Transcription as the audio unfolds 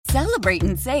Celebrate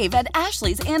and save at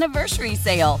Ashley's Anniversary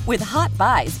Sale. With Hot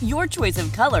Buys, your choice of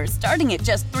colors starting at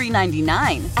just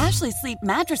 $3.99. Ashley Sleep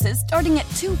mattresses starting at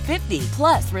 $2.50.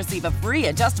 Plus, receive a free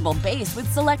adjustable base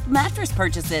with select mattress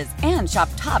purchases. And shop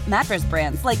top mattress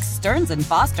brands like Stearns &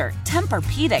 Foster,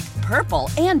 Tempur-Pedic, Purple,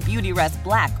 and Beautyrest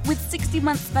Black with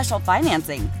 60-month special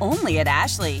financing. Only at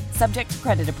Ashley. Subject to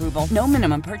credit approval. No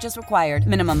minimum purchase required.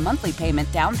 Minimum monthly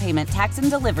payment, down payment, tax, and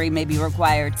delivery may be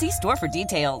required. See store for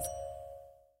details.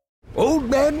 Old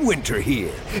Man Winter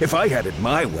here. If I had it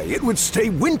my way, it would stay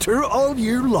winter all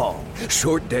year long.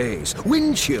 Short days,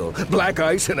 wind chill, black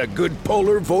ice, and a good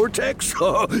polar vortex.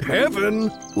 Oh,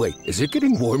 heaven. Wait, is it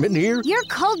getting warm in here? Your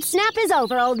cold snap is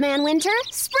over, Old Man Winter.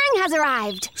 Spring has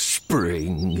arrived.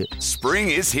 Spring.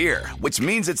 Spring is here, which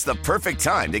means it's the perfect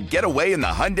time to get away in the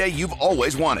Hyundai you've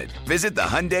always wanted. Visit the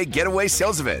Hyundai Getaway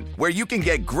Sales Event, where you can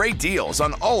get great deals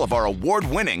on all of our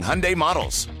award-winning Hyundai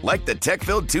models, like the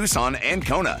tech-filled Tucson and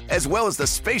Kona, as well as the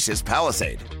spacious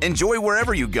Palisade. Enjoy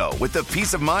wherever you go with the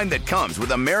peace of mind that comes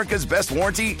with America's best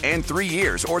warranty and 3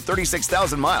 years or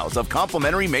 36,000 miles of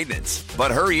complimentary maintenance.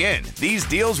 But hurry in, these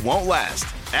deals won't last.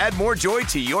 Add more joy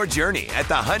to your journey at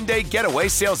the Hyundai Getaway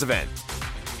Sales Event.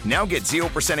 Now get 0%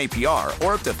 APR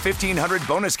or up to $1,500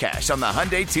 bonus cash on the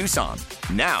Hyundai Tucson.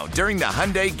 Now, during the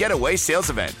Hyundai Getaway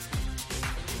Sales Event.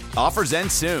 Offers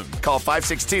end soon. Call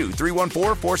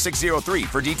 562-314-4603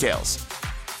 for details.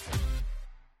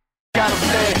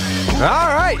 All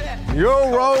right.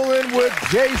 You're rolling with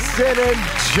Jason and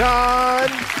John.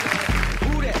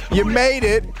 You made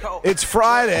it. It's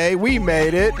Friday. We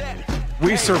made it.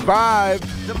 We survived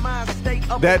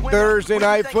that Thursday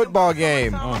night football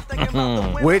game,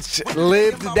 which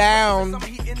lived down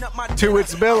to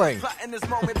its billing.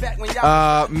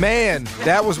 Man,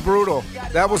 that was brutal.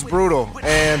 That was brutal.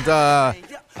 And I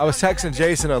was texting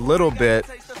Jason a little bit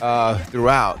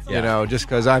throughout, you know, just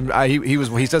because he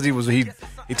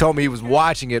told me he was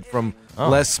watching it from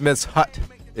Les Smith's hut,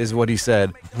 is what he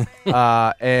said,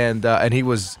 and he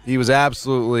was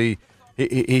absolutely.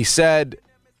 He said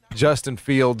Justin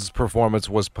Fields' performance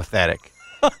was pathetic.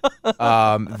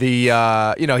 He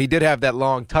did have that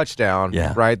long touchdown,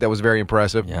 right? That was very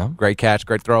impressive. Yeah. Great catch,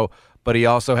 great throw. But he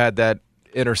also had that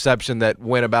interception that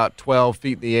went about 12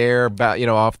 feet in the air,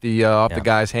 off the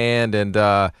guy's hand, and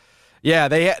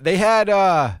they had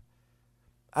I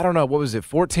don't know, what was it,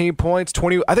 14 points,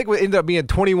 20? I think it ended up being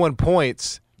 21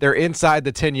 points. They're inside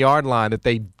the 10-yard line that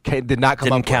they did not come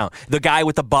up with. Didn't count. The guy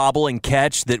with the bobble and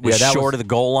catch that was short of the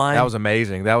goal line. That was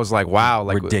amazing. That was like, wow.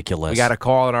 Like, ridiculous. We got a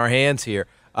call in our hands here.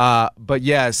 But,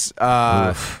 yes,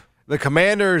 the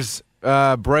Commanders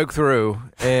broke through,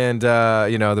 and,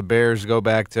 the Bears go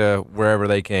back to wherever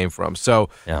they came from. So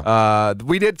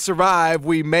we did survive.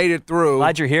 We made it through.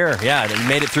 Glad you're here. Yeah, you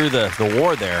made it through the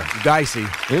war there. Dicey.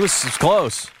 It was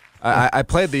close. I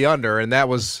played the under, and that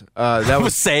was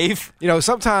was safe.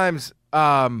 Sometimes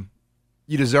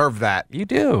you deserve that. You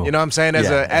do. You know what I'm saying?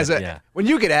 When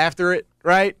you get after it,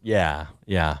 right? Yeah.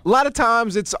 A lot of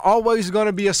times it's always going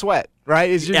to be a sweat,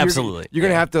 right? Absolutely. You're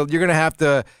going to have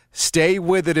to stay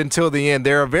with it until the end.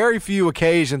 There are very few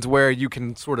occasions where you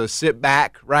can sort of sit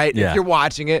back, right? Yeah. If you're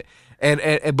watching it,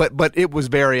 but it was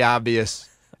very obvious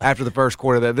after the first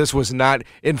quarter that this was not.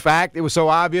 In fact, it was so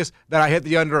obvious that I hit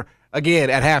the under again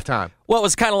at halftime. Well, it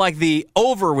was kind of like the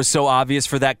over was so obvious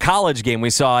for that college game we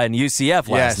saw in UCF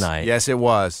last night. Yes, it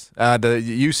was. The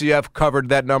UCF covered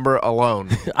that number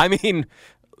alone. I mean,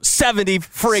 70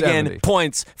 friggin'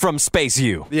 points from Space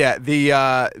U. Yeah,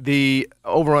 the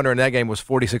over-under in that game was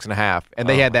 46.5, and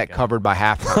they had that covered by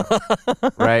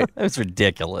halftime, right? That's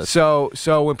ridiculous. So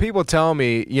when people tell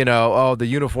me, the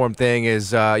uniform thing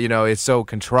is, it's so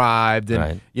contrived,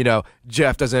 and,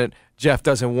 Jeff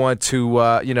doesn't want to,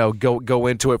 go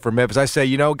into it for Memphis. I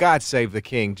say, God save the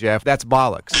king, Jeff. That's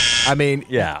bollocks. I mean,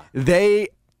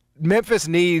 Memphis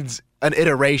needs an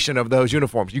iteration of those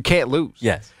uniforms. You can't lose.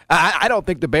 Yes. I don't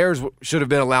think the Bears should have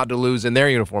been allowed to lose in their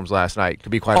uniforms last night, to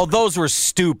be quite honest. Those were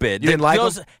stupid. You didn't like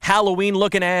those them?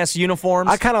 Halloween-looking ass uniforms?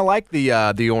 I kind of like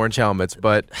the orange helmets,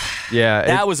 but, yeah.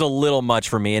 That was a little much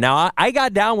for me. Now, I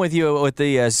got down with you with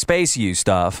the Space U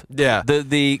stuff. Yeah.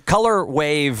 The Color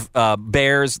Wave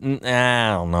Bears,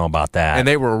 I don't know about that. And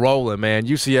they were rolling, man.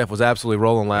 UCF was absolutely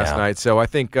rolling last night, so I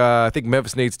think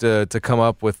Memphis needs to come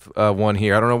up with one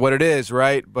here. I don't know what it is,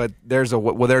 right? But there's a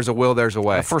will, there's a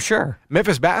way. For sure.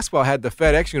 Memphis basketball had the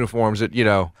FedEx uniforms that,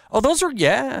 Oh, those are,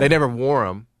 they never wore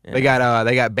them. Yeah.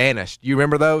 They got banished. You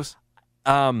remember those?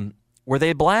 Were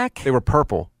they black? They were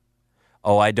purple.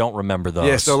 Oh, I don't remember those.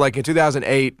 Yeah, so like in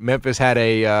 2008, Memphis had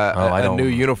a new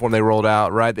uniform they rolled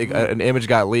out, right? An image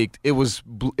got leaked. It was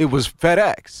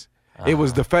FedEx. It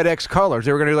was the FedEx colors.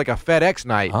 They were going to do like a FedEx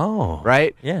night. Oh.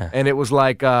 Right? Yeah. And it was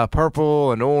like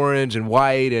purple and orange and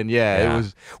white. And,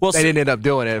 it was – they didn't end up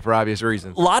doing it for obvious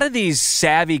reasons. A lot of these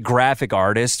savvy graphic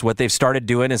artists, what they've started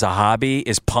doing as a hobby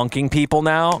is punking people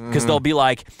now because they'll be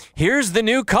like, here's the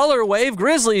new Color Wave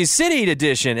Grizzlies City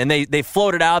Edition. And they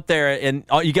float it out there, and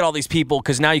you get all these people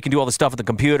because now you can do all this stuff with the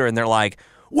computer, and they're like,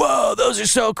 whoa, those are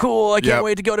so cool. I can't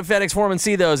wait to go to FedEx Forum and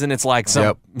see those. And it's like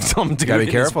some dude gotta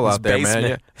be careful in his out there,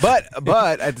 basement. man.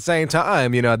 But at the same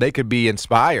time, they could be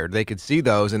inspired. They could see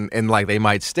those and like they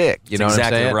might stick. You know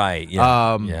exactly what I'm saying?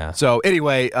 Right. Yeah. So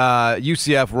anyway,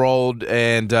 UCF rolled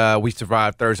and we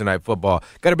survived Thursday Night Football.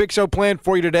 Got a big show planned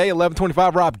for you today.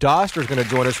 11:25. Rob Doster is going to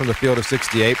join us from the field of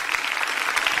 68.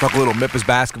 Talk a little Memphis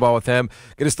basketball with him.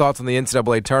 Get his thoughts on the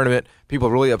NCAA tournament. People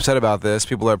are really upset about this.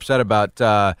 People are upset about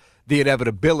the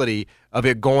inevitability of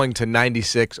it going to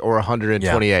 96 or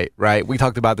 128. Right? We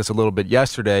talked about this a little bit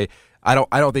yesterday. I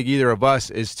don't think either of us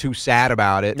is too sad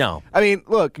about it. No. I mean,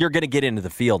 look, you're going to get into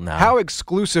the field now. How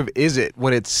exclusive is it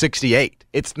when it's 68?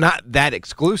 It's not that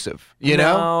exclusive, you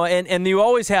know? No, and you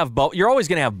always have you're always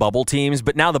going to have bubble teams,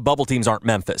 but now the bubble teams aren't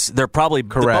Memphis. They're probably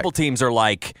Correct. The bubble teams are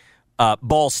like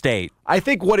Ball State. I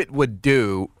think what it would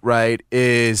do, right,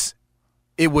 is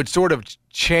it would sort of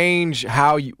change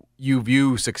how you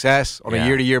view success on a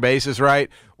year-to-year basis, right?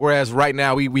 Whereas right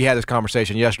now, we had this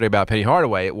conversation yesterday about Penny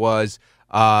Hardaway. It was,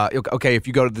 okay, if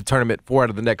you go to the tournament 4 out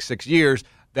of the next 6 years,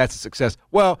 that's a success.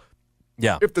 Well,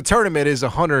 if the tournament is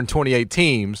 128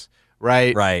 teams,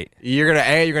 right? You're gonna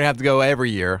have to go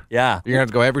every year. Yeah. You're gonna have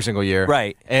to go every single year.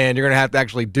 Right. And you're gonna have to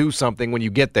actually do something when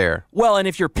you get there. Well, and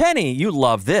if you're Penny, you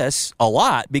love this a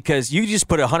lot because you just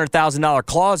put a $100,000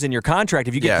 clause in your contract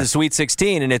if you get to the Sweet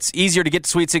 16, and it's easier to get to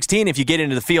Sweet 16 if you get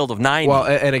into the field of 90. Well,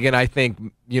 and again, I think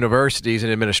universities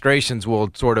and administrations will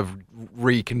sort of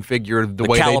reconfigure the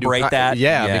way they calibrate that.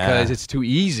 Yeah, because it's too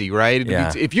easy, right?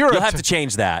 Yeah. If you'll have to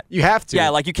change that. You have to. Yeah,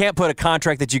 like you can't put a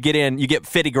contract that you get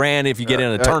 $50,000 if you get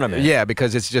in a tournament. Yeah,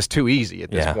 because it's just too easy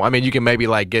at this point. I mean, you can maybe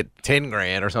like get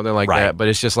 $10,000 or something like that, but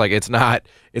it's just like it's not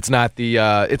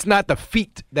the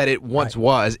feat that it once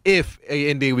was. If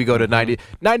indeed we go to 90,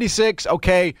 96,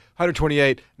 okay,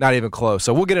 128, not even close.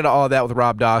 So we'll get into all of that with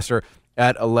Rob Doster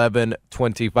at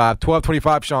 11:25.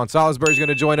 12:25, Sean Salisbury is going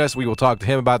to join us. We will talk to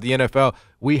him about the NFL.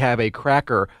 We have a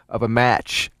cracker of a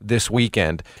match this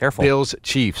weekend. Careful. Bills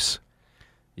Chiefs.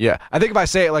 Yeah, I think if I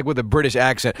say it like with a British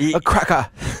accent, a cracker.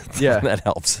 Yeah, that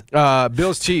helps.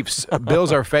 Bills Chiefs.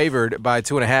 Bills are favored by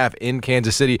 2.5 in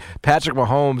Kansas City. Patrick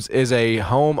Mahomes is a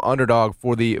home underdog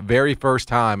for the very first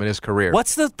time in his career.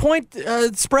 What's the point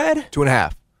spread?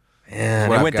 2.5.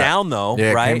 Yeah, it went down, though,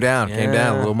 yeah, right? Came down.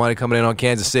 A little money coming in on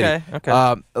Kansas City.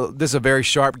 Okay. This is a very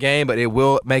sharp game, but it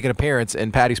will make an appearance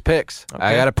in Patty's picks. Okay.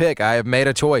 I got a pick. I have made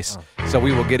a choice. So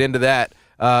we will get into that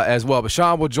as well. But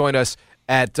Sean will join us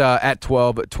at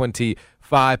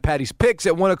 12:25. Patty's picks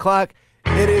at 1 o'clock.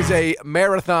 It is a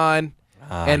marathon,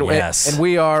 and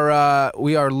we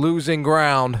are losing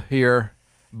ground here.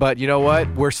 But you know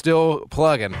what? We're still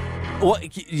plugging.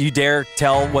 What, you dare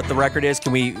tell what the record is?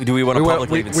 Do we want to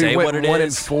publicly even say what it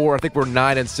is? 1-4. I think we're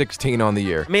 9-16 on the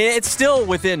year. I mean, it's still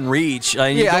within reach.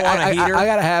 I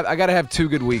gotta have 2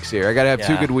 good weeks here. I gotta have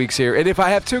 2 good weeks here. And if I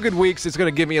have 2 good weeks, it's gonna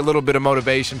give me a little bit of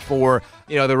motivation for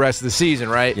the rest of the season,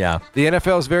 right? Yeah. The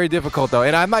NFL is very difficult though,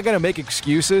 and I'm not gonna make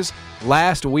excuses.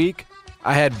 Last week,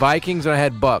 I had Vikings and I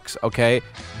had Bucks. Okay,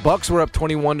 Bucks were up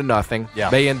 21-0. Yeah.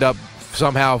 They end up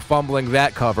somehow fumbling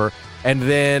that cover, and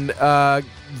then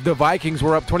the Vikings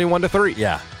were up 21-3.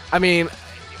 Yeah. I mean,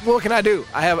 what can I do?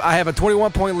 I have a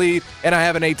 21-point lead and I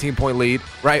have an 18-point lead,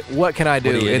 right? What can I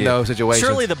do in those situations?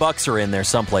 Surely the Bucks are in there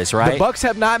someplace, right? The Bucks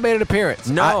have not made an appearance.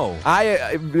 No.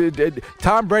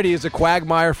 Tom Brady is a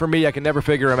quagmire for me. I can never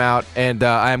figure him out, and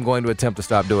I am going to attempt to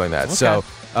stop doing that. Okay. So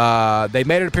they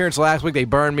made an appearance last week. They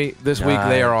burned me. This week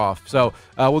they are off. So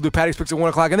we'll do Patty's Picks at 1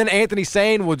 o'clock, and then Anthony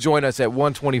Sane will join us at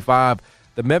 1:25.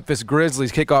 The Memphis Grizzlies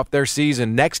kick off their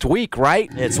season next week, right?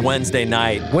 It's Wednesday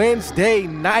night.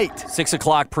 6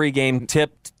 o'clock pregame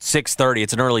tip, 6:30.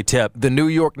 It's an early tip. The New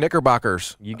York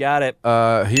Knickerbockers. You got it.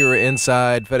 Here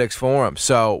inside FedEx Forum.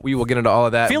 So we will get into all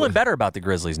of that. Feeling better about the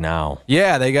Grizzlies now.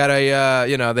 Yeah, they got a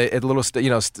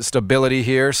little stability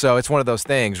here. So it's one of those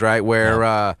things, right,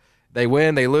 where they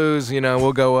win, they lose.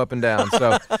 We'll go up and down.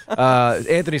 So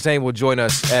Anthony Sane will join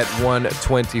us at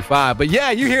 1:25. But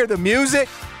yeah, you hear the music.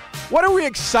 What are we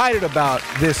excited about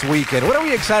this weekend? What are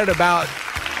we excited about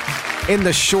in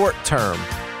the short term?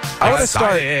 I want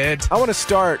to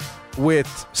start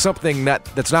with something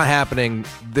that's not happening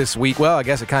this week. Well, I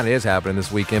guess it kind of is happening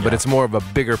this weekend, but it's more of a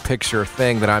bigger picture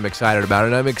thing that I'm excited about.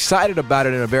 And I'm excited about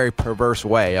it in a very perverse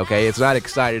way, okay? It's not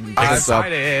excited.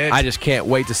 I just can't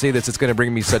wait to see this. It's going to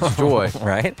bring me such joy.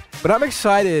 Right? But I'm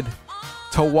excited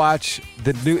to watch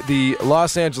the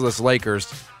Los Angeles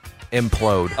Lakers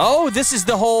implode. Oh, this is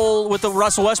the whole with the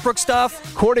Russell Westbrook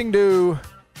stuff? According to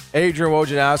Adrian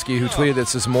Wojnarowski, who tweeted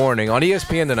this morning on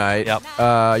ESPN tonight,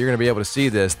 you're going to be able to see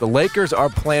this. The Lakers are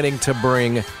planning to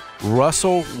bring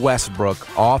Russell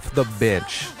Westbrook off the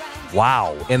bench.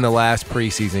 Wow. In the last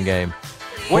preseason game.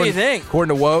 What do you think?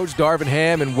 According to Woj, Darvin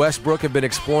Ham and Westbrook have been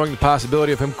exploring the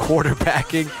possibility of him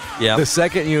quarterbacking the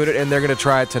second unit, and they're going to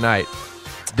try it tonight.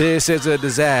 This is a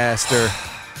disaster.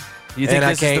 You think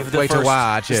I can't wait to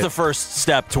watch it. It's the first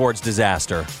step towards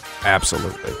disaster.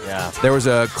 Absolutely. Yeah. There was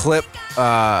a clip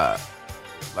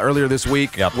earlier this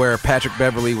week where Patrick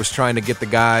Beverley was trying to get the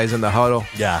guys in the huddle.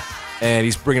 Yeah. And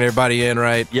he's bringing everybody in,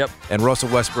 right? Yep. And Russell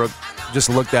Westbrook just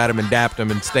looked at him and dapped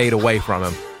him and stayed away from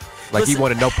him. Like he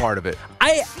wanted no part of it.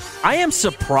 I am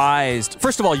surprised.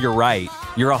 First of all, you're right.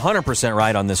 You're 100%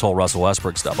 right on this whole Russell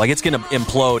Westbrook stuff. Like, it's going to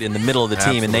implode in the middle of the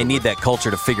team, and they need that culture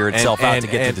to figure itself out to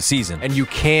get through the season. And you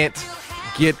can't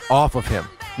get off of him.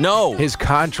 No. His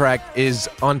contract is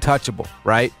untouchable,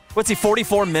 right? What's he,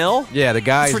 $44 million? Yeah, the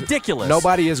guy's ridiculous.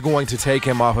 Nobody is going to take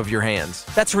him off of your hands.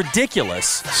 That's ridiculous.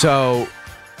 So,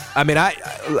 I mean,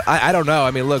 I don't know.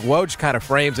 I mean, look, Woj kind of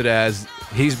frames it as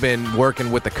he's been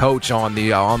working with the coach on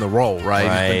the role,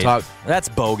 right? He's been That's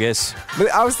bogus.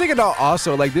 But I was thinking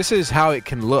also, like, this is how it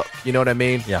can look. You know what I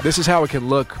mean? Yeah. This is how it can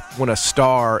look when a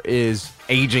star is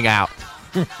aging out.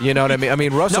 You know what I mean? I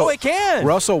mean, Russell. No, it can.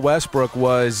 Russell Westbrook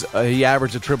was he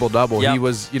averaged a triple-double. Yep. He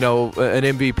was, an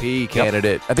MVP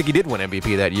candidate. I think he did win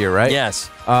MVP that year, right? Yes.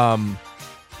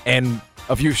 And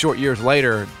a few short years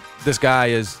later, this guy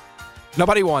is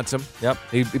nobody wants him. Yep.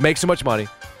 He makes so much money,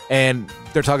 and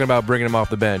they're talking about bringing him off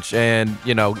the bench. And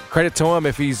credit to him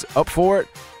if he's up for it.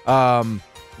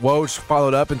 Woj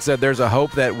followed up and said there's a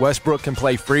hope that Westbrook can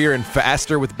play freer and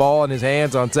faster with ball in his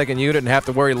hands on second unit and have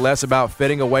to worry less about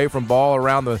fitting away from ball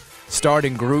around the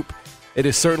starting group. It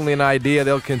is certainly an idea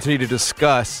they'll continue to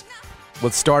discuss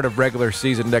with start of regular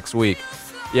season next week.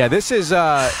 Yeah, this is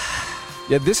not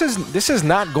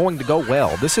going to go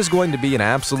well. This is going to be an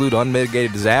absolute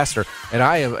unmitigated disaster, and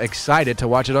I am excited to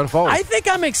watch it unfold. I think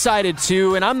I'm excited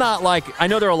too, and I'm not I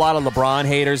know there are a lot of LeBron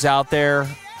haters out there.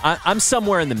 I'm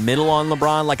somewhere in the middle on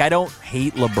LeBron. Like, I don't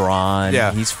hate LeBron.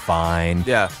 Yeah. He's fine.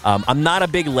 Yeah. I'm not a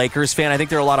big Lakers fan. I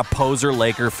think there are a lot of poser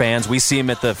Laker fans. We see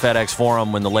them at the FedEx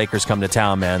Forum when the Lakers come to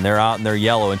town, man. They're out and they're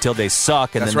yellow until they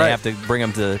suck, and That's then right. they have to bring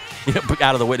them to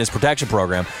out of the witness protection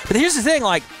program. But here's the thing,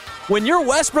 like, when you're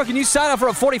Westbrook and you sign up for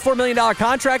a $44 million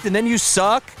contract and then you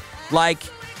suck, like,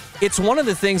 it's one of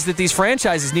the things that these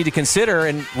franchises need to consider,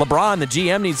 and LeBron, the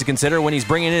GM, needs to consider when he's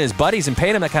bringing in his buddies and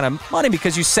paying them that kind of money,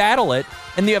 because you saddle it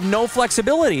and you have no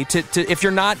flexibility to if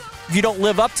you don't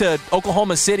live up to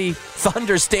Oklahoma City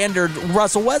Thunder standard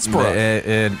Russell Westbrook.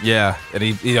 And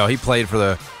he played for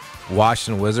the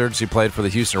Washington Wizards. He played for the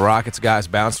Houston Rockets. Guys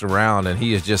bounced around, and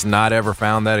he has just not ever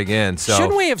found that again. So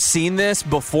shouldn't we have seen this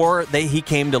before he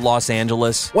came to Los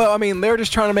Angeles? Well, I mean, they're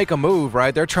just trying to make a move,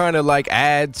 right? They're trying to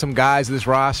add some guys to this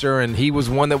roster, and he was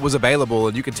one that was available,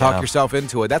 and you can talk yourself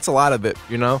into it. That's a lot of it,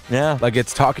 Yeah. Like,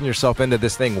 it's talking yourself into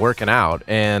this thing working out,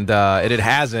 and it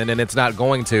hasn't, and it's not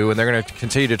going to, and they're going to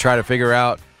continue to try to figure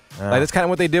out. That's kind of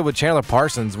what they did with Chandler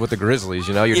Parsons with the Grizzlies.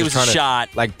 You're he just was trying to shot.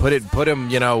 Put him,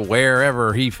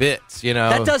 wherever he fits.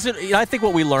 That doesn't. I think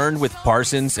what we learned with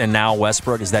Parsons and now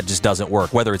Westbrook is that just doesn't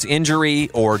work. Whether it's injury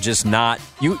or just not,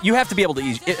 you have to be able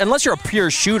to, unless you're a pure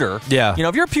shooter. Yeah.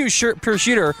 If you're a pure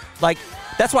shooter, like,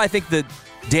 that's why I think that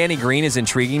Danny Green is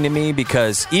intriguing to me,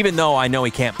 because even though I know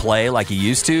he can't play like he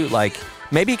used to, like,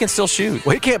 maybe he can still shoot.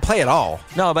 Well, he can't play at all.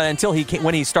 No, but until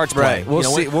when he starts playing, We'll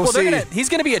see. We'll see. He's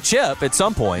going to be a chip at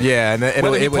some point. Yeah, and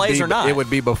whether he plays or not, it would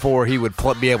be before he would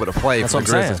be able to play That's for the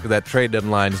Grizzlies, because that trade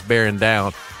deadline is bearing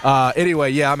down.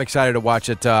 Anyway, yeah, I'm excited to watch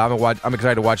it. I'm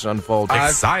excited to watch it unfold.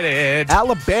 Excited.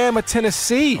 Alabama,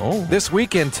 Tennessee this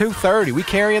weekend, 2:30. We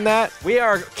carrying that? We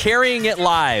are carrying it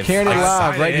live. Carrying it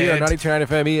live Excited. right here on 92.9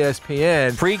 FM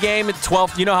ESPN. Pre-game at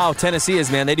 12. You know how Tennessee is,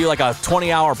 man. They do like a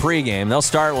 20-hour pre-game. They'll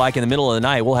start like in the middle of the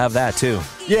night. We'll have that too.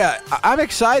 Yeah, I'm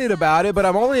excited about it, but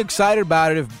I'm only excited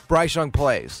about it if Bryce Young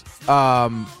plays.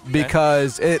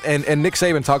 Because and Nick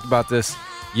Saban talked about this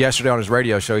yesterday on his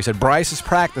radio show. He said Bryce has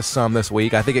practiced some this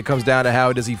week. I think it comes down to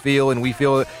how does he feel, and we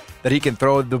feel that he can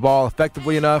throw the ball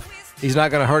effectively enough. He's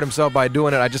not going to hurt himself by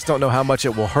doing it. I just don't know how much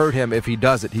it will hurt him if he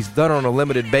does it. He's done it on a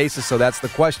limited basis, so that's the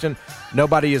question.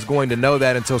 Nobody is going to know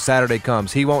that until Saturday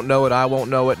comes. He won't know it. I won't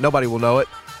know it. Nobody will know it.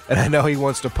 and I know he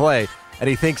wants to play, and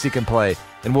he thinks he can play,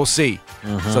 and we'll see.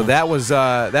 So that was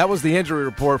the injury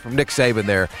report from Nick Saban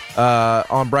there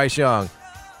on Bryce Young.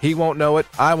 He won't know it.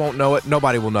 I won't know it.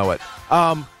 Nobody will know it.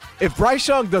 If Bryce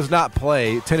Young does not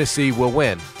play, Tennessee will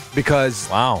win because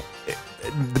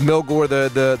Milgore,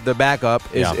 the backup,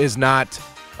 is not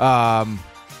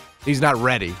he's not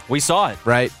ready. We saw it.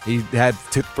 Right? He had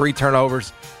 3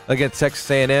 turnovers against Texas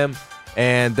A&M,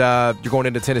 and you're going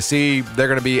into Tennessee. They're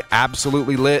going to be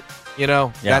absolutely lit.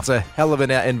 That's a hell of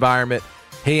an environment.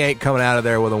 He ain't coming out of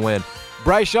there with a win.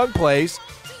 Bryce Young plays.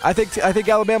 I think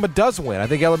Alabama does win. I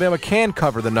think Alabama can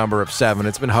cover the number of 7.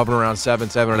 It's been hovering around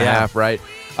 7.5, right?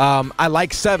 I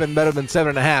like 7 better than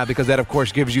 7.5 because that, of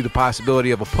course, gives you the possibility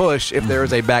of a push if there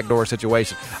is a backdoor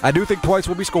situation. I do think points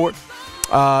will be scored,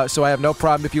 so I have no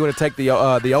problem if you want to take the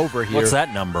over here. What's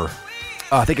that number?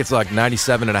 I think it's like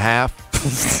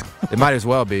 97.5. It might as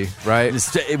well be, right?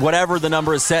 Whatever the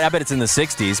number is set, I bet it's in the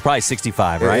 60s, probably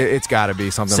 65, right? It's got to be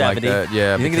something 70. like that.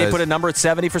 Yeah. You think they put a number at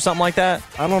 70 for something like that?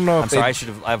 I don't know. I'm sorry,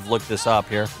 I've looked this up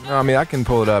here. No, I mean, I can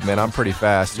pull it up, man. I'm pretty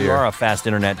fast here. You are a fast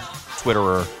internet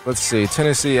Twitterer. Let's see.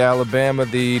 Tennessee, Alabama,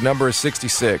 the number is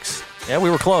 66. Yeah,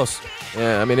 we were close.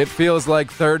 Yeah, I mean, it feels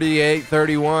like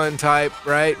 38-31 type,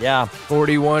 right? Yeah.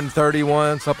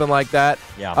 41-31, something like that.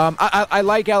 Yeah. I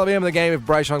like Alabama in the game if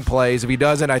Bryce Young plays. If he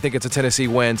doesn't, I think it's a Tennessee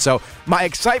win. So my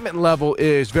excitement level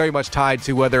is very much tied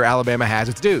to whether Alabama has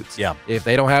its dudes. Yeah. If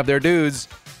they don't have their dudes,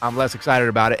 I'm less excited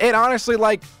about it. And honestly,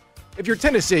 like, if you're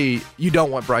Tennessee, you don't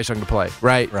want Bryce Young to play,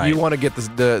 right? You want to get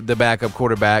the backup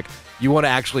quarterback. You want to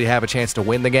actually have a chance to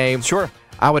win the game. Sure.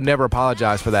 I would never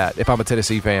apologize for that if I'm a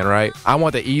Tennessee fan, right? I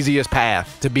want the easiest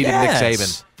path to beating Nick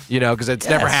Saban, because it's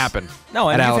never happened at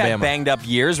you've Alabama. had banged-up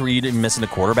years where you didn't miss the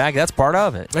quarterback. That's part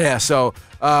of it. Yeah, so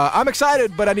I'm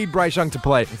excited, but I need Bryce Young to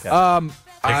play. Okay.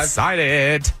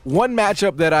 Excited. One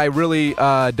matchup that I really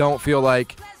don't feel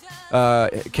like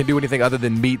can do anything other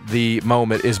than meet the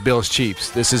moment is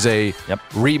Bills-Chiefs. This is a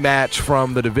rematch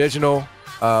from the divisional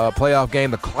playoff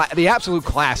game, the absolute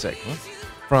classic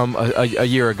from a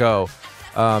year ago.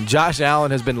 Josh Allen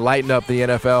has been lighting up the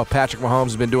NFL. Patrick Mahomes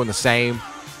has been doing the same.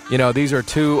 These are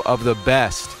two of the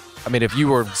best. I mean, if you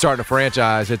were starting a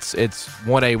franchise, it's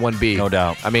 1A, 1B. No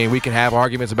doubt. I mean, we can have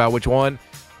arguments about which one,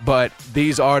 but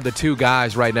these are the two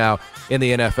guys right now in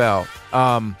the NFL.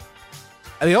 And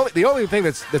the only thing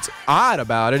that's odd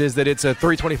about it is that it's a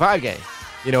 3:25 game.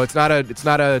 It's not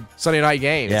a Sunday night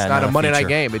game. Yeah, it's not a Monday feature. night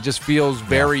game. It just feels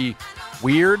very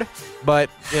weird.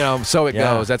 But so it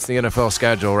goes. That's the NFL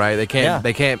schedule, right? They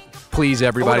can't please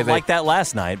everybody. I like that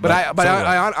last night, but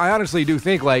I honestly do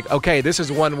think okay, this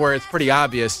is one where it's pretty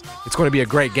obvious it's going to be a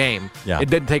great game. Yeah. It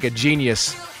didn't take a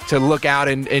genius to look out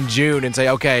in June and say,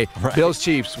 okay, Bills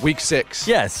Chiefs week 6.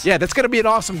 Yes. Yeah, that's going to be an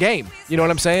awesome game. You know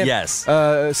what I'm saying? Yes.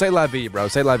 Say la vie, bro.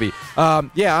 Say la vie.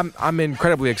 I'm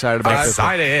incredibly excited about this.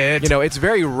 Excited. It's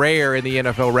very rare in the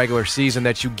NFL regular season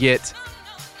that you get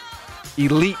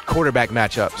elite quarterback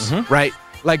matchups, right?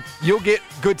 Like, you'll get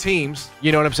good teams,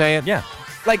 you know what I'm saying? Yeah.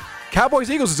 Like,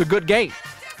 Cowboys-Eagles is a good game,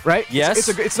 right? Yes.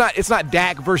 It's not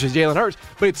Dak versus Jalen Hurts,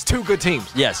 but it's two good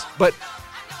teams. Yes. But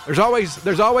there's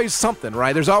always something,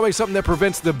 right? There's always something that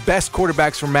prevents the best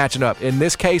quarterbacks from matching up. In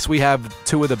this case, we have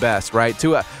two of the best, right?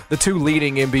 The two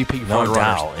leading MVP front runners.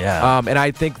 Doubt, yeah. And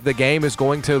I think the game is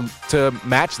going to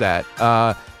match that.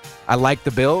 I like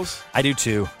the Bills. I do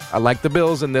too. I like the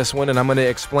Bills in this one, and I'm going to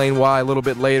explain why a little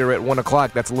bit later at 1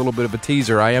 o'clock. That's a little bit of a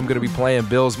teaser. I am going to be playing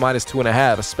Bills minus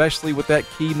 2.5, especially with that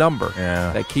key number.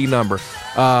 Yeah. That key number.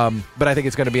 But I think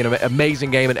it's going to be an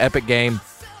amazing game, an epic game.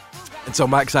 And so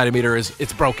my excited meter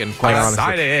it's broken, quite honestly.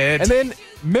 Excited. And then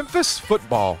Memphis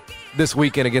football this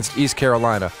weekend against East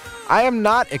Carolina. I am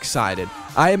not excited.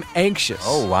 I am anxious.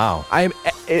 Oh, wow. I am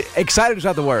excited is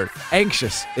not the word.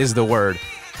 Anxious is the word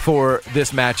for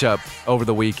this matchup over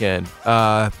the weekend.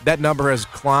 That number has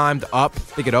climbed up. I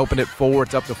think it opened at 4.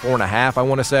 It's up to 4.5, I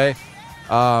want to say.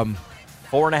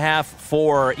 4.5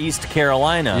 for East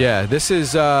Carolina. Yeah, this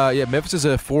is Memphis is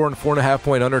a 4 and 4.5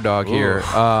 point underdog here.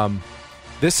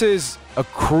 This is a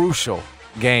crucial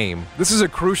game. This is a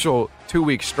crucial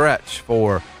 2-week stretch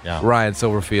for Ryan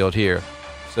Silverfield here.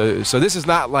 So this is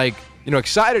not like,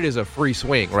 excited is a free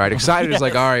swing, right? Excited is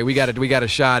like, all right, we got a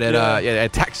shot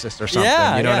at Texas or something.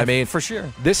 You know what I mean? For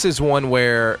sure. This is one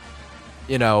where,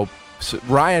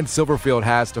 Ryan Silverfield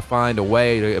has to find a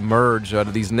way to emerge out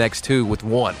of these next two with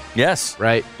one. Yes.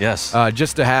 Right? Yes.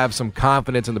 Just to have some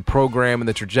confidence in the program and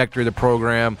the trajectory of the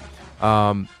program.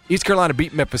 East Carolina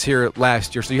beat Memphis here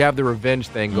last year, so you have the revenge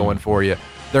thing going for you.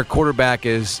 Their quarterback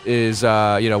is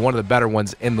one of the better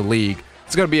ones in the league.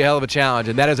 It's going to be a hell of a challenge,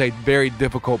 and that is a very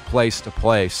difficult place to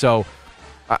play. So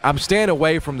I'm staying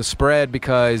away from the spread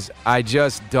because I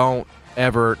just don't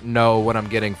ever know what I'm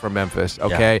getting from Memphis,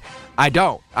 okay? Yeah. I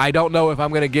don't know if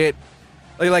I'm going to get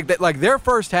like their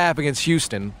first half against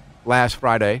Houston last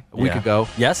Friday, a week ago,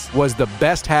 was the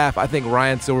best half I think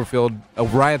Ryan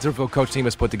Silverfield coach team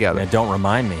has put together. Yeah, don't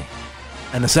remind me.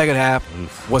 And the second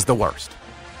half was the worst.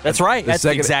 That's right. That's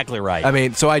exactly right. I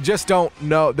mean, so I just don't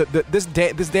know. This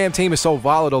damn team is so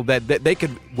volatile that they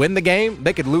could win the game.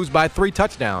 They could lose by 3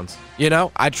 touchdowns.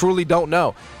 I truly don't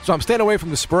know. So I'm staying away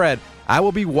from the spread. I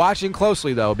will be watching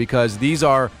closely, though, because these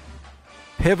are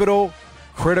pivotal,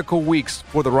 critical weeks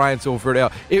for the Ryan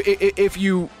Silverfield. If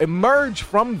you emerge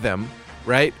from them,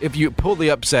 right, if you pull the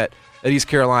upset at East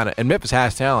Carolina, and Memphis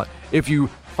has talent, if you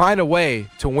find a way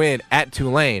to win at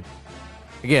Tulane,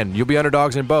 again, you'll be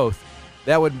underdogs in both.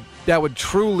 That would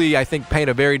truly, I think, paint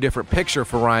a very different picture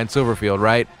for Ryan Silverfield,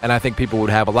 right? And I think people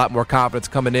would have a lot more confidence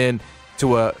coming in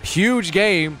to a huge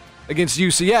game against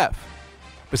UCF.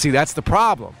 But see, that's the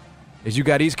problem, is you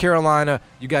got East Carolina,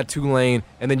 you got Tulane,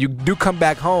 and then you do come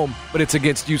back home, but it's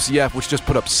against UCF, which just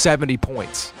put up 70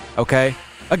 points, okay?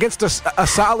 Against a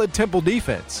solid Temple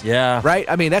defense. Yeah. Right?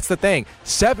 I mean, that's the thing.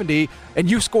 70, and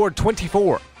you scored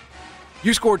 24.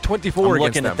 You scored 24 I'm against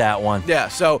looking them. at that one. Yeah,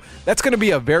 so that's going to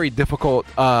be a very difficult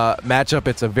matchup.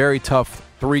 It's a very tough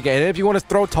 3-game. And if you want to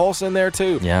throw Tulsa in there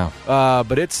too. Yeah.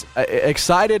 But it's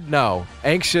excited? No.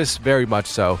 Anxious? Very much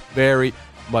so. Very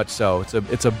much so.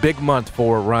 It's a big month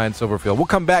for Ryan Silverfield. We'll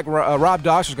come back. Rob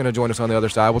Dosh is going to join us on the other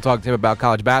side. We'll talk to him about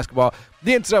college basketball,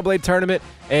 the NCAA tournament,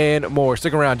 and more.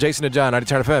 Stick around. Jason and John, 90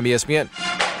 Turn FM, ESPN.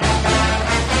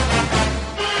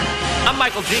 I'm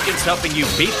Michael Jenkins, helping you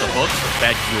beat the books with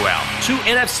BetQL. 2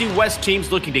 NFC West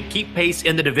teams looking to keep pace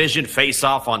in the division face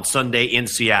off on Sunday in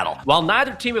Seattle. While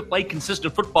neither team have played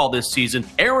consistent football this season,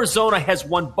 Arizona has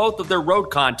won both of their road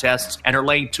contests and are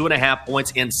laying 2.5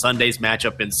 points in Sunday's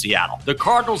matchup in Seattle. The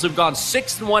Cardinals have gone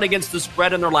 6-1 against the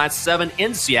spread in their last 7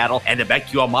 in Seattle, and the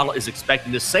BetQL model is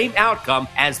expecting the same outcome,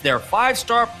 as their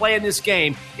 5-star play in this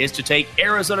game is to take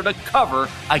Arizona to cover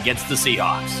against the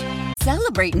Seahawks.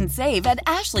 Celebrate and save at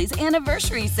Ashley's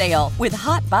Anniversary Sale. With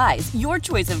Hot Buys, your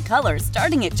choice of colors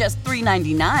starting at just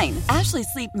 $3.99. Ashley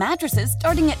Sleep mattresses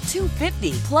starting at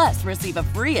 $2.50. Plus, receive a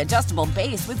free adjustable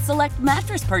base with select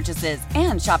mattress purchases.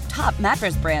 And shop top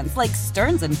mattress brands like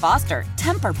Stearns & Foster,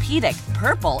 Tempur-Pedic,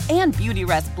 Purple, and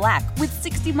Beautyrest Black with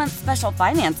 60-month special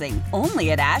financing. Only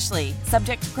at Ashley.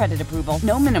 Subject to credit approval.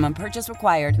 No minimum purchase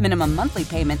required. Minimum monthly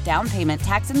payment, down payment,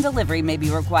 tax, and delivery may be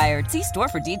required. See store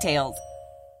for details.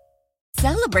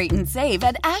 Celebrate and save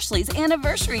at Ashley's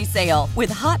Anniversary Sale. With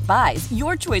Hot Buys,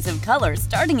 your choice of colors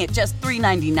starting at just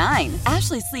 $3.99.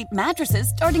 Ashley Sleep mattresses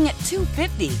starting at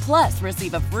 $2.50. Plus,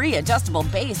 receive a free adjustable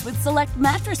base with select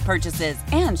mattress purchases.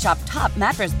 And shop top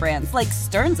mattress brands like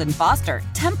Stearns & Foster,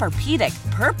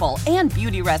 Tempur-Pedic, Purple, and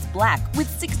Beautyrest Black with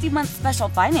 60-month special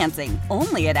financing.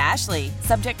 Only at Ashley.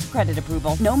 Subject to credit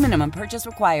approval. No minimum purchase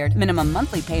required. Minimum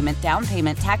monthly payment, down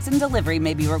payment, tax, and delivery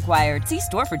may be required. See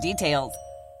store for details.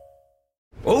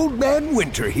 Old Man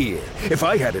Winter here. If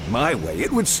I had it my way,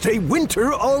 it would stay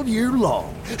winter all year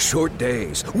long. Short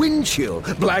days, wind chill,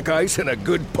 black ice, and a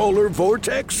good polar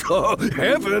vortex. Oh,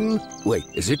 heaven! Wait,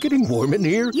 is it getting warm in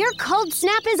here? Your cold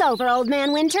snap is over, Old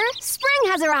Man Winter.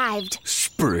 Spring has arrived.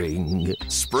 Spring.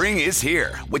 Spring is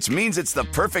here, which means it's the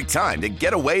perfect time to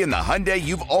get away in the Hyundai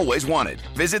you've always wanted.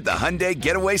 Visit the Hyundai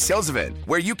Getaway Sales Event,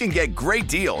 where you can get great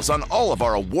deals on all of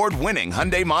our award-winning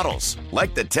Hyundai models,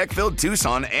 like the tech-filled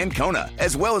Tucson and Kona,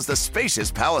 as well as the spacious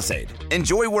Palisade.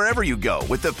 Enjoy wherever you go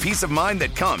with the peace of mind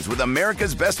that comes with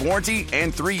America's best warranty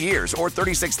and 3 years or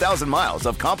 36,000 miles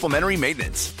of complimentary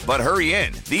maintenance. But hurry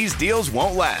in, these deals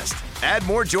won't last. Add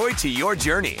more joy to your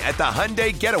journey at the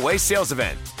Hyundai Getaway Sales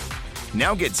Event.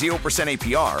 Now get 0%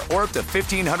 APR or up to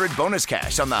 $1,500 bonus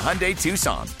cash on the Hyundai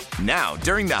Tucson. Now,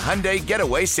 during the Hyundai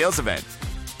Getaway Sales Event.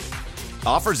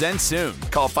 Offers end soon.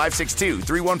 Call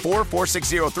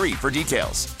 562-314-4603 for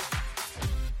details.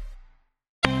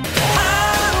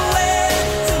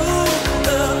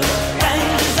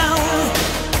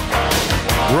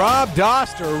 Rob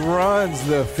Doster runs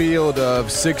the field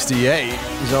of 68.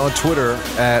 He's on Twitter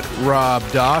at Rob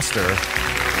Doster.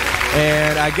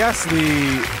 And I guess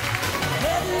the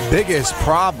biggest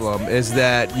problem is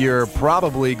that you're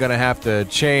probably going to have to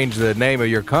change the name of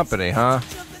your company, huh?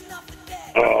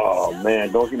 Oh,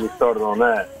 man, don't get me started on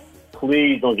that.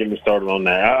 Please don't get me started on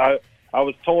that. I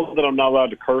was told that I'm not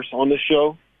allowed to curse on this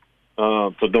show,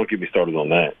 so don't get me started on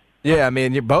that. Yeah, I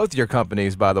mean, you're both your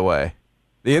companies, by the way.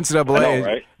 The NCAA, I know,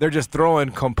 right? They're just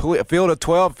throwing complete field of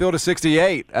 12, field of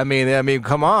 68. I mean,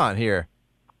 come on here.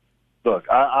 Look,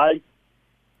 I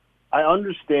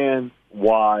understand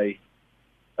why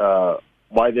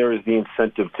why there is the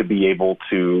incentive to be able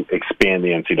to expand the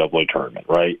NCAA tournament,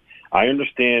 right? I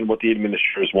understand what the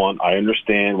administrators want. I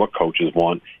understand what coaches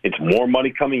want. It's more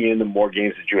money coming in. The more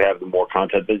games that you have, the more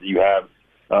content that you have,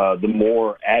 the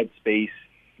more ad space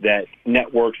that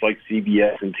networks like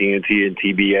CBS and TNT and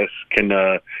TBS can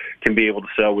be able to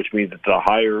sell, which means it's a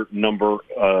higher number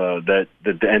that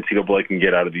the NCAA can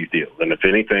get out of these deals. And if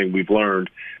anything, we've learned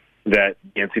that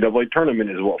the NCAA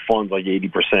tournament is what funds like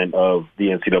 80% of the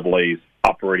NCAA's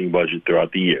operating budget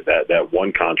throughout the year, that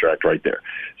one contract right there.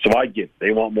 So I get it. They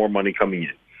want more money coming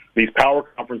in. These power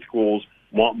conference schools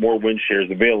want more win shares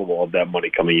available of that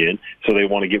money coming in, so they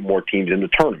want to get more teams in the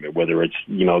tournament, whether it's,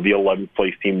 the 11th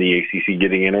place team, the ACC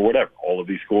getting in or whatever. All of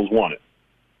these schools want it.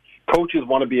 Coaches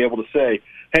want to be able to say,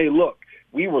 hey, look,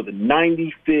 we were the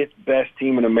 95th best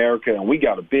team in America, and we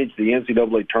got a bid to the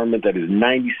NCAA tournament that is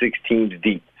 96 teams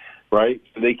deep, right?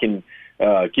 So they can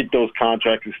get those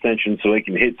contract extensions so they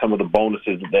can hit some of the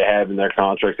bonuses that they have in their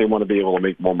contracts. They want to be able to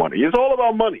make more money. It's all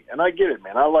about money, and I get it,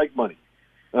 man. I like money.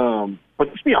 But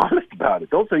just be honest about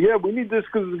it. Don't say, yeah, we need this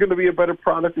because it's going to be a better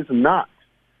product. It's not.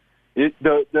 The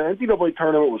NCAA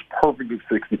tournament was perfect with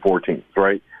 64 teams,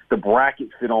 right? The bracket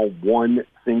fit on one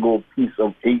single piece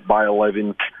of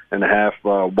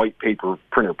 8x11.5 white paper,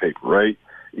 printer paper, right?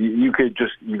 You could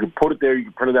put it there, you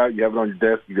could print it out, you have it on your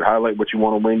desk, you could highlight what you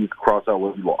want to win, you could cross out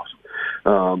what you lost.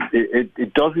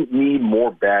 It doesn't need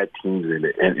more bad teams in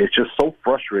it, and it's just so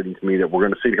frustrating to me that we're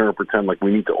going to sit here and pretend like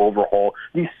we need to overhaul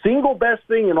the single best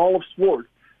thing in all of sports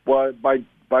by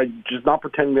just not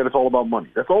pretending that it's all about money.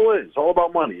 That's all it is. It's all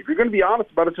about money. If you're going to be honest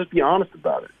about it, just be honest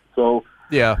about it. So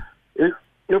yeah, it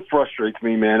frustrates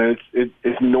me, man.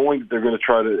 It's knowing that they're going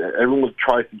to everyone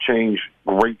tries to change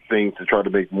great things to try to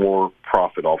make more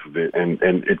profit off of it, and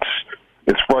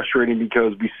it's frustrating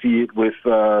because we see it with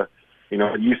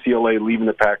UCLA leaving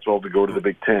the Pac-12 to go to the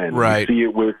Big Ten. Right. We see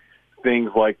it with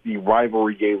things like the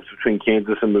rivalry games between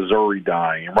Kansas and Missouri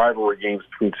dying, and rivalry games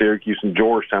between Syracuse and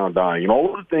Georgetown dying, and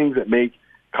all of the things that make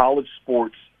college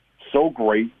sports so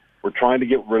great. We're trying to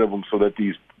get rid of them so that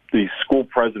these school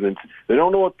presidents, they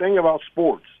don't know a thing about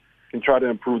sports, can try to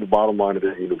improve the bottom line of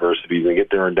their universities and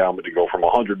get their endowment to go from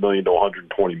 $100 million to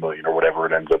 $120 million or whatever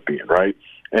it ends up being, right?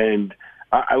 And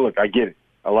I get it.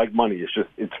 I like money.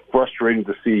 It's frustrating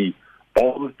to see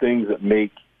all the things that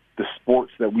make the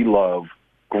sports that we love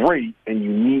great and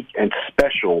unique and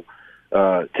special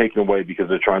taken away because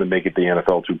they're trying to make it the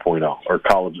NFL 2.0 or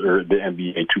college or the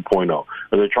NBA 2.0. Or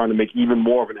they're trying to make even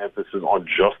more of an emphasis on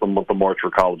just the month of March for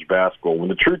college basketball, when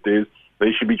the truth is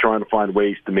they should be trying to find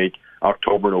ways to make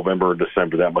October, November, and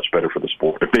December that much better for the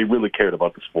sport if they really cared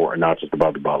about the sport and not just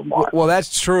about the bottom line. Well,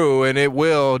 that's true, and it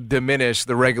will diminish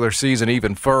the regular season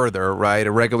even further, right?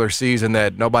 A regular season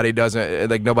that nobody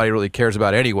really cares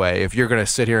about anyway. If you're going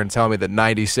to sit here and tell me that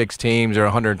 96 teams or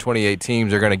 128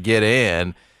 teams are going to get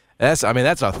in, that's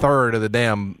a third of the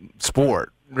damn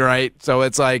sport, right? So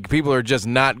it's like people are just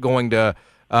not going to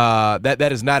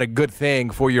that is not a good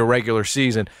thing for your regular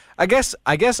season. I guess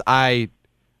I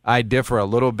differ a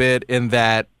little bit in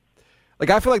that,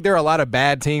 I feel like there are a lot of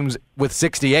bad teams with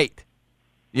 68.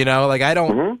 I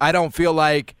don't feel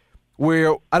like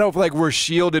we're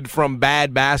shielded from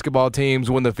bad basketball teams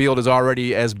when the field is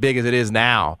already as big as it is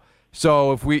now.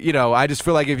 So if we, I just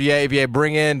feel like if you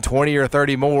bring in 20 or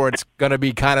 30 more, it's going to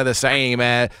be kind of the same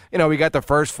as, we got the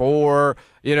first four,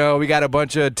 we got a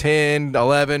bunch of 10,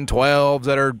 11, 12s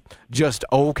that are just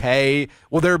okay.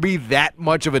 Will there be that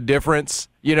much of a difference,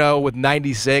 with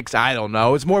 96? I don't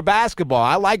know. It's more basketball.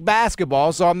 I like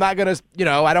basketball, so I'm not going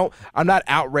to, I'm not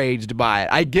outraged by it.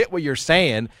 I get what you're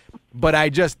saying, but I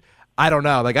don't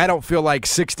know. I don't feel like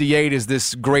 68 is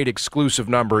this great exclusive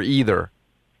number either.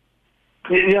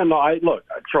 Yeah, no,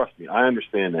 trust me, I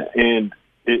understand that. And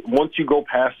once you go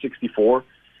past 64,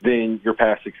 then you're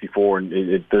past 64,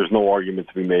 and there's no argument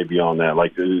to be made beyond that.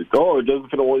 It doesn't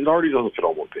fit on. It already doesn't fit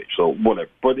on one page, so whatever.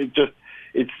 But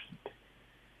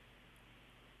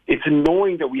it's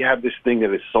annoying that we have this thing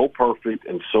that is so perfect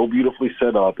and so beautifully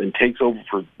set up and takes over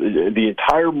for the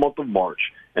entire month of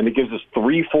March, and it gives us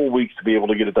 3 full weeks to be able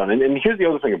to get it done. And here's the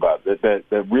other thing about it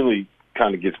that really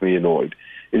kind of gets me annoyed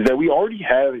is that we already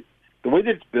have it. The way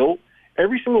that it's built,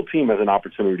 every single team has an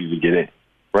opportunity to get in,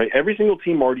 right? Every single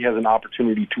team already has an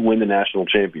opportunity to win the national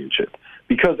championship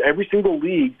because every single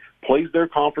league plays their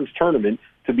conference tournament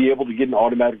to be able to get an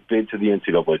automatic bid to the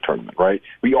NCAA tournament, right?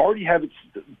 We already have it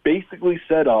basically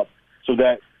set up so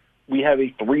that we have a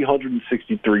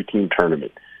 363-team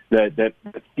tournament that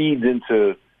feeds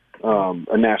into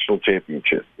a national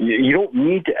championship. You don't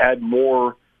need to add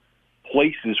more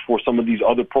places for some of these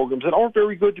other programs that aren't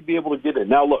very good to be able to get in.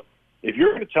 Now, look, if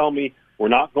you're going to tell me we're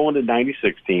not going to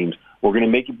 96 teams, We're going to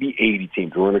make it be 80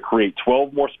 teams. We're going to create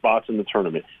 12 more spots in the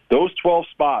tournament. Those 12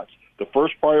 spots, the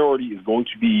first priority is going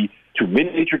to be to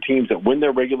miniature teams that win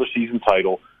their regular season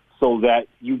title so that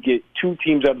you get 2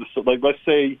 teams out of the – like, let's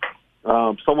say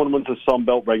someone wins the Sun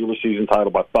Belt regular season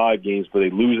title by 5 games, but they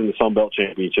lose in the Sun Belt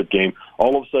championship game.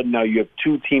 All of a sudden now you have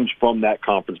 2 teams from that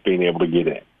conference being able to get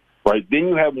in, right? Then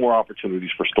you have more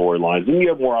opportunities for storylines. Then you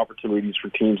have more opportunities for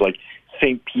teams like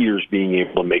St. Peter's being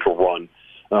able to make a run.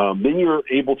 Then you're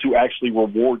able to actually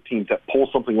reward teams that pull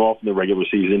something off in the regular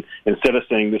season instead of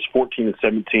saying this 14 and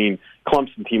 17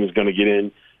 Clemson team is going to get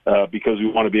in because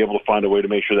we want to be able to find a way to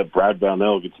make sure that Brad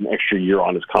Brownell gets an extra year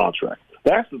on his contract.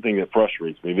 That's the thing that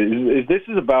frustrates me. This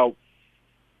is about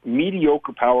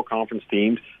mediocre power conference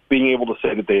teams being able to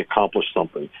say that they accomplished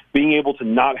something, being able to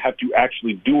not have to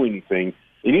actually do anything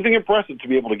impressive to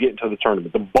be able to get into the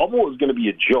tournament. The bubble is going to be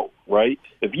a joke, right?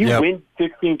 If you win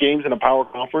 15 games in a power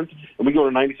conference and we go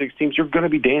to 96 teams, you're going to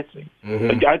be dancing. Mm-hmm.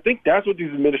 Like, I think that's what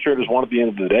these administrators want at the end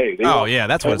of the day. They want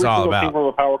that's what it's all about. Team from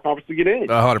a power conference to get in.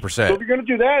 100%. So if you're going to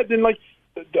do that, then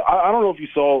I don't know if you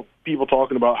saw people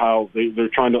talking about how they're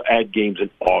trying to add games in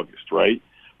August, right?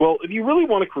 Well, if you really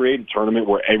want to create a tournament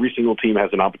where every single team has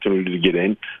an opportunity to get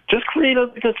in, just create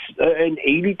an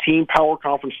 80-team power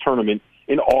conference tournament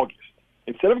in August.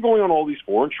 Instead of going on all these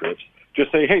foreign trips,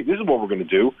 just say, hey, this is what we're going to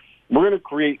do. We're going to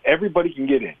create everybody can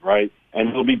get in, right? And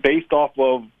it'll be based off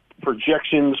of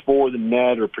projections for the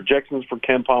net or projections for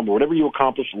KenPom or whatever you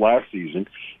accomplished last season.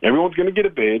 Everyone's going to get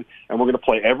a bid, and we're going to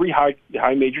play every high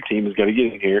major team is going to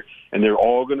get in here, and they're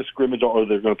all going to scrimmage, or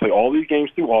they're going to play all these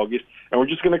games through August, and we're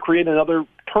just going to create another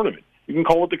tournament. You can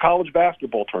call it the college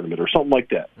basketball tournament or something like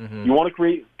that. Mm-hmm. You want to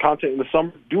create content in the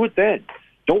summer? Do it then.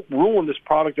 Don't ruin this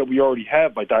product that we already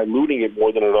have by diluting it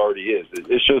more than it already is.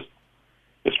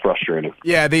 It's frustrating.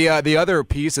 Yeah, the other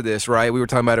piece of this, right, we were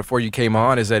talking about it before you came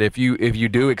on, is that if you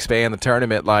do expand the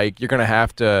tournament, like, you're going to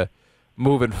have to,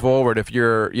 moving forward, if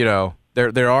you're,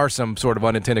 there are some sort of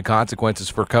unintended consequences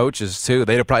for coaches, too.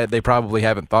 They probably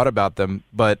haven't thought about them,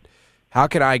 but how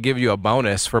can I give you a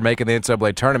bonus for making the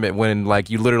NCAA tournament when,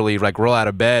 like, you literally, like, roll out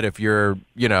of bed if you're,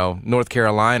 North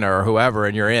Carolina or whoever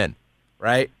and you're in,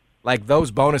 right? Like, those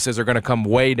bonuses are going to come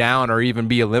way down or even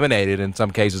be eliminated in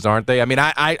some cases, aren't they? I mean,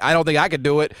 I don't think I could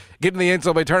do it. Getting the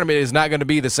NCAA tournament is not going to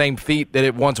be the same feat that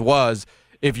it once was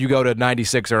if you go to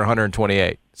 96 or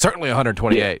 128. Certainly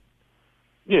 128.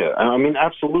 Yeah, I mean,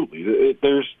 absolutely.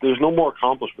 There's no more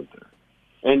accomplishment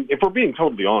there. And if we're being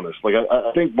totally honest, like,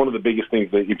 I think one of the biggest things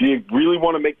that if you really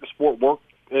want to make the sport work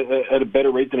at a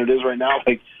better rate than it is right now,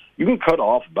 like, you can cut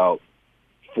off about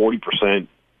 40%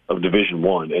 of Division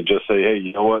I and just say, hey,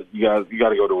 you know what, you got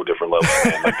to go to a different level,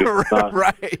 man. Like, it's not,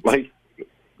 right. Like,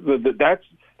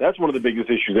 that's one of the biggest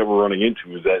issues that we're running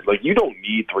into is that, like, you don't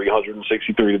need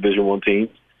 363 Division I teams.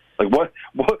 Like,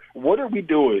 what are we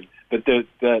doing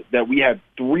that we have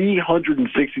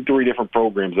 363 different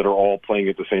programs that are all playing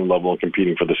at the same level and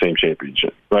competing for the same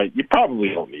championship, right? You probably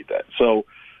don't need that. So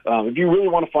if you really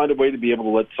want to find a way to be able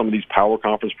to let some of these power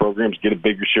conference programs get a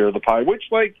bigger share of the pie, which,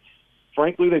 like,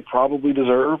 frankly, they probably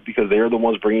deserve because they're the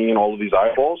ones bringing in all of these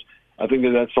eyeballs, I think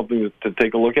that's something to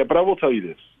take a look at. But I will tell you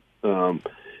this.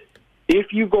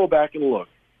 If you go back and look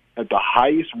at the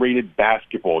highest-rated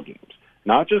basketball games,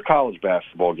 not just college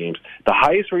basketball games, the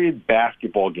highest-rated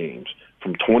basketball games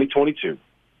from 2022,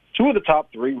 2 of the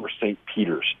top 3 were St.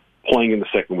 Peter's playing in the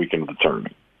second weekend of the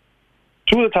tournament.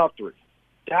 2 of the top 3.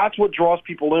 That's what draws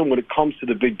people in when it comes to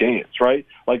the big dance, right?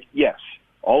 Like, yes,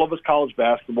 all of us college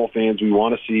basketball fans, we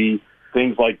want to see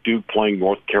things like Duke playing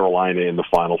North Carolina in the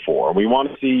Final Four. We want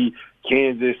to see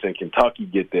Kansas and Kentucky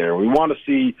get there. We want to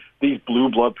see these blue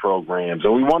blood programs,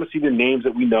 and we want to see the names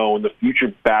that we know and the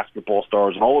future basketball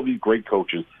stars and all of these great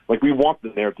coaches. Like, we want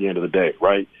them there at the end of the day,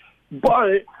 right?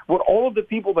 But with all of the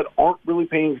people that aren't really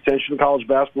paying attention to college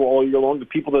basketball all year long, the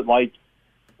people that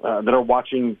that are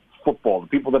watching football, the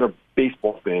people that are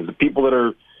baseball fans, the people that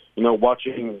are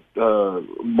watching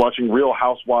Real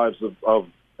Housewives of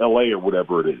L.A. or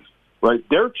whatever it is, right?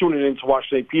 They're tuning in to watch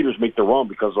St. Peter's make the run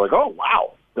because they're like, oh,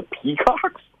 wow, the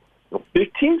Peacocks, the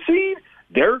 15 seed,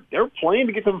 they're playing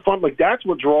to get to the front. Like, that's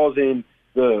what draws in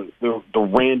the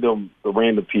random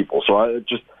people. So I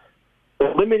just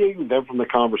eliminating them from the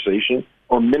conversation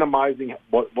or minimizing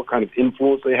what kind of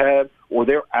influence they have or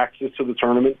their access to the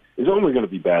tournament is only going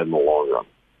to be bad in the long run.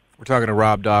 We're talking to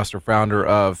Rob Doster, founder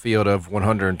of Field of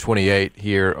 128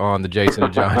 here on the Jason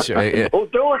and John Show. Oh,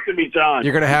 don't listen to me, John.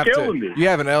 You're going to have to – you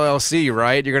have an LLC,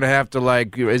 right? You're going to have to,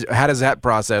 like – how does that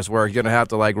process work? You're going to have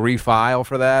to, like, refile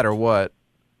for that or what?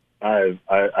 I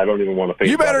don't even want to think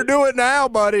You about better it. do it now,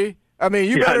 buddy. I mean,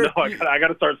 you better. I got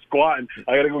to start squatting.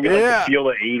 I got to go get the Field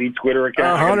of 80 Twitter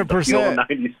account. 100%. Field of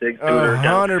 96 Twitter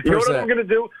account. 100%. You know what I'm going to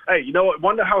do? Hey, you know what?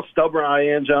 Wonder how stubborn I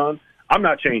am, John. I'm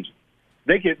not changing.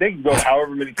 They can go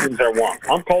however many teams they want.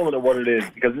 I'm calling it what it is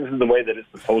because this is the way that it's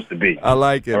supposed to be. I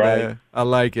like it, right? man. I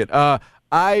like it.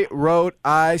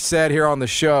 I said here on the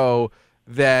show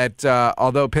that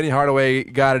although Penny Hardaway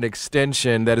got an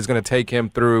extension that is going to take him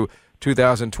through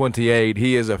 2028,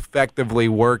 he is effectively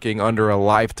working under a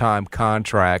lifetime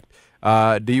contract.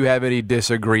 Do you have any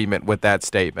disagreement with that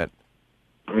statement?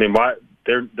 I mean, why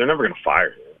they're never going to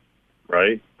fire him,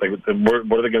 right? Like,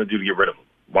 what are they going to do to get rid of him?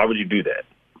 Why would you do that?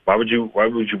 Why would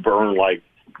you burn like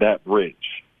that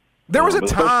bridge? There was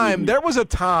a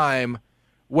time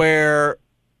where,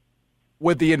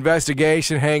 with the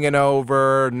investigation hanging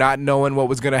over, not knowing what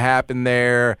was going to happen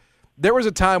there was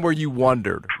a time where you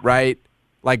wondered, right?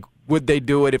 Like, would they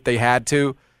do it if they had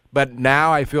to? But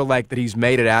now I feel like that he's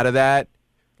made it out of that.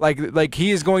 Like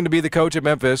he is going to be the coach at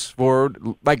Memphis for,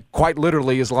 like, quite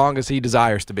literally as long as he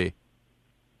desires to be.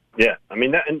 Yeah, I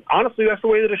mean, and honestly, that's the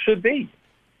way that it should be.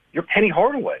 You're Penny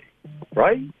Hardaway,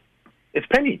 right? It's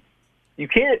Penny. You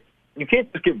can't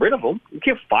just get rid of him. You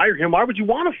can't fire him. Why would you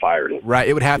want to fire him? Right.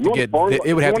 It would have to get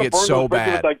so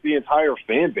bad. Like the entire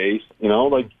fan base, you know.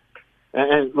 Like,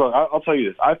 and look, I'll tell you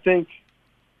this. I think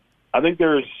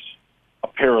there's a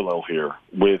parallel here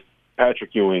with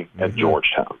Patrick Ewing at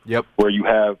Georgetown. Yep. Where you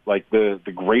have like the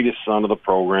greatest son of the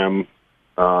program.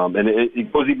 And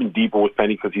it goes even deeper with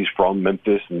Penny because he's from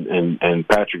Memphis and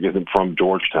Patrick isn't from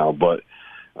Georgetown, but.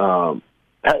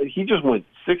 He just went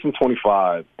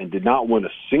 6-25 and did not win a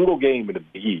single game in the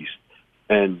Big East.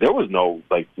 And there was no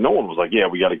one was like, yeah,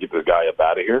 we got to get this guy up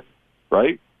out of here,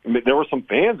 right? I mean, there were some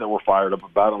fans that were fired up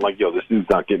about him, like, yo, this dude's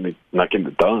not getting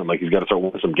it done. Like, he's got to start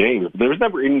winning some games. There was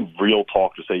never any real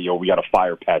talk to say, yo, we got to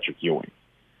fire Patrick Ewing.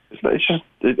 It's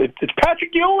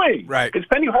Patrick Ewing, right? It's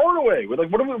Penny Hardaway. We're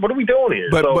like, what are we doing here?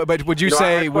 But would you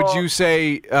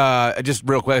say just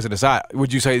real quick as an aside,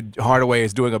 would you say Hardaway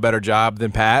is doing a better job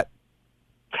than Pat?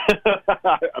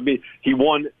 I mean, he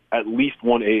won at least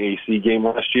one AAC game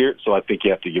last year, so I think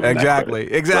you have to give him exactly.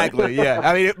 that Exactly. Yeah.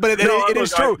 I mean, but it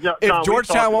is true. If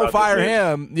Georgetown won't fire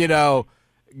him, you know,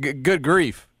 good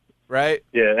grief. Right.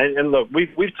 Yeah, and look,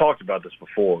 we've talked about this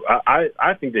before.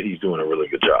 I think that he's doing a really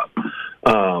good job.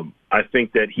 I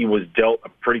think that he was dealt a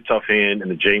pretty tough hand in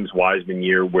the James Wiseman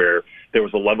year, where there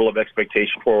was a level of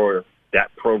expectation for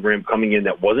that program coming in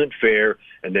that wasn't fair,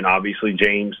 and then obviously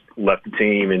James left the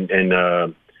team, and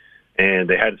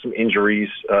they had some injuries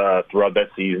throughout that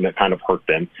season that kind of hurt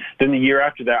them. Then the year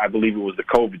after that, I believe it was the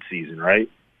COVID season, right?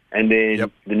 And then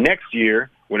the next year,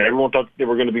 when everyone thought they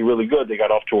were going to be really good, they got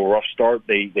off to a rough start.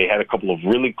 They had a couple of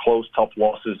really close, tough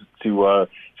losses to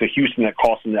Houston that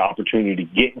cost them the opportunity to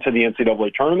get into the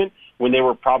NCAA tournament when they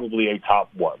were probably a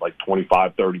top,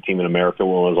 25, 30 team in America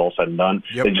when it was all said and done.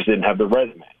 Yep. They just didn't have the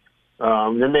resume.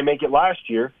 Then they make it last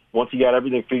year once he got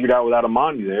everything figured out without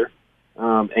Amani there.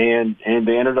 And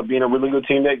they ended up being a really good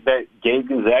team that gave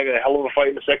Gonzaga a hell of a fight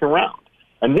in the second round.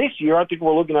 And this year, I think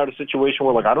we're looking at a situation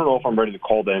where, I don't know if I'm ready to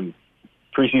call them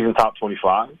preseason top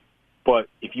 25, but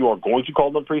if you are going to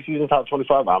call them preseason top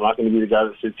 25, I'm not going to be the guy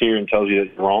that sits here and tells you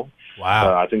that you're wrong.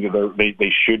 Wow. I think that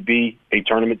they should be a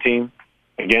tournament team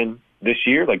again this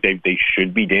year. Like, they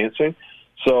should be dancing.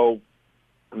 So,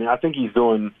 I mean, I think he's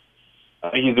doing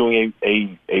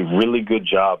a really good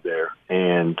job there.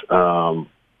 And,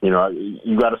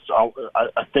 you got to.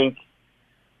 I think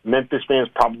Memphis fans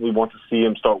probably want to see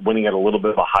him start winning at a little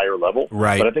bit of a higher level.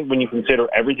 Right. But I think when you consider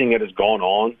everything that has gone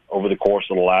on over the course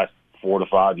of the last 4 to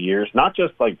 5 years, not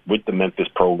just with the Memphis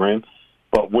program,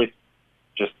 but with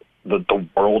just the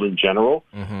world in general,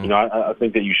 I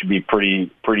think that you should be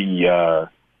pretty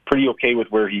okay with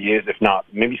where he is. If not,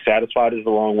 maybe satisfied is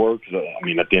the wrong word. Because I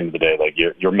mean, at the end of the day,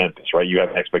 you're Memphis, right? You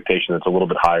have an expectation that's a little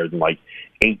bit higher than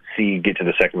 8 seed get to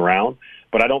the second round.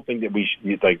 But I don't think that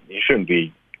you shouldn't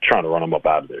be trying to run them up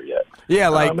out of there yet. Yeah,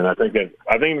 and I think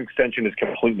an extension is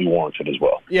completely warranted as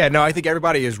well. Yeah, no, I think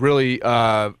everybody is really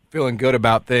feeling good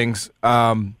about things.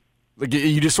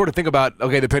 You just sort of think about,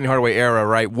 okay, the Penny Hardaway era,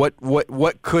 right?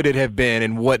 What could it have been,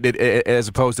 and what did, as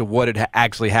opposed to what it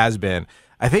actually has been.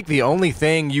 I think the only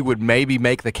thing you would maybe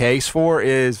make the case for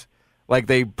is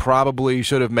they probably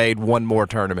should have made one more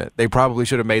tournament. They probably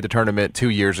should have made the tournament 2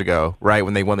 years ago, right,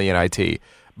 when they won the NIT.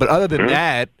 But other than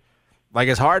that,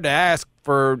 it's hard to ask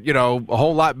for, a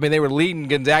whole lot. I mean, they were leading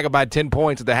Gonzaga by 10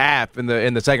 points at the half in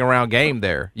the second round game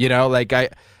there.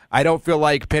 I don't feel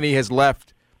like Penny has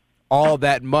left all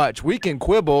that much. We can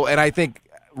quibble, and I think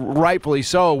rightfully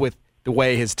so, with the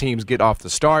way his teams get off the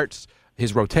starts,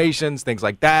 his rotations, things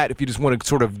like that, if you just want to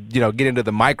sort of, get into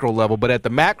the micro level. But at the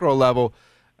macro level,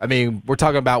 I mean, we're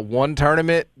talking about one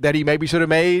tournament that he maybe should have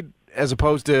made as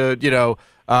opposed to,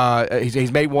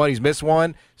 he's made one, he's missed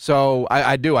one. So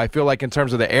I feel like in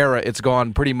terms of the era, it's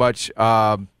gone pretty much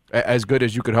as good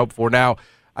as you could hope for. Now,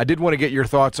 I did want to get your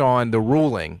thoughts on the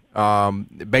ruling.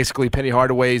 Basically, Penny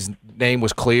Hardaway's name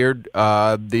was cleared.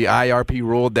 The IRP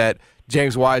ruled that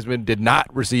James Wiseman did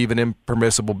not receive an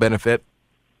impermissible benefit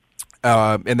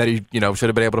and that he, should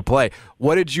have been able to play.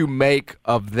 What did you make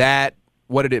of that?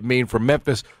 What did it mean for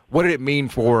Memphis? What did it mean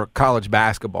for college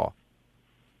basketball?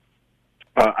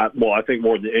 I think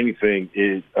more than anything,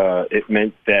 it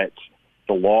meant that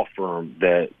the law firm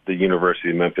that the University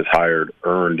of Memphis hired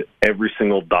earned every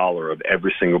single dollar of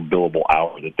every single billable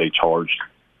hour that they charged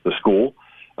the school.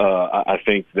 I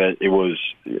think that it was,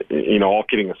 all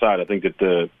kidding aside, I think that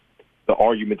the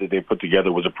argument that they put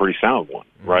together was a pretty sound one,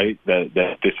 right? That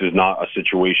this is not a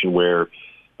situation where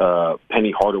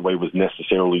Penny Hardaway was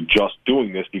necessarily just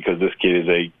doing this because this kid is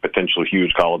a potential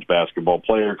huge college basketball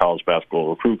player, college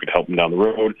basketball recruit, could help him down the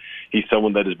road. He's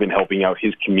someone that has been helping out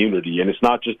his community, and it's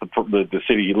not just the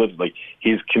city he lives in, like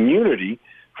his community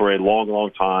for a long,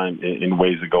 long time in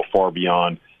ways that go far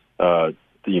beyond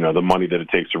the money that it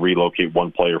takes to relocate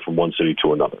one player from one city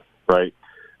to another, right?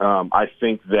 I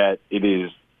think that it is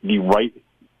the right.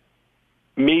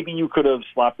 Maybe you could have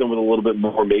slapped them with a little bit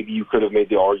more. Maybe you could have made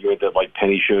the argument that like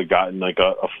Penny should have gotten like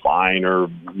a fine or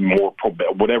more,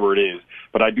 whatever it is.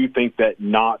 But I do think that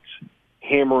not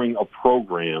hammering a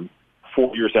program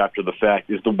 4 years after the fact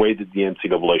is the way that the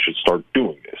NCAA should start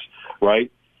doing this,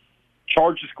 right?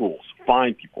 Charge the schools,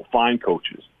 fine people, fine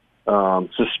coaches,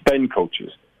 suspend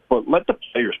coaches, but let the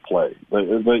players play.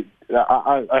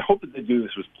 I hope that they do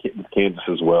this with Kansas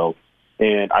as well,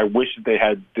 and I wish that they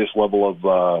had this level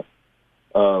of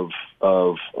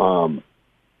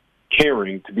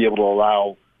caring to be able to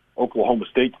allow Oklahoma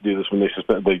State to do this when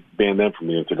they ban them from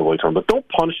the NCAA tournament. But don't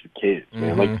punish the kids,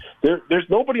 man. Like there's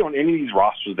nobody on any of these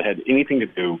rosters that had anything to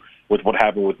do with what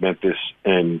happened with Memphis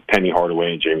and Penny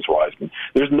Hardaway and James Wiseman.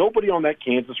 There's nobody on that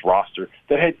Kansas roster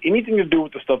that had anything to do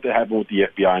with the stuff that happened with the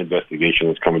FBI investigation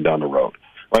that's coming down the road.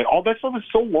 Right? All that stuff is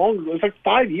so long ago. It's like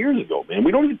 5 years ago, man.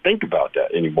 We don't even think about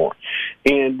that anymore.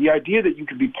 And the idea that you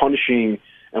could be punishing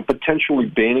and potentially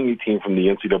banning a team from the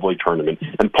NCAA tournament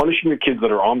and punishing the kids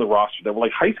that are on the roster that were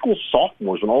like high school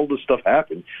sophomores when all this stuff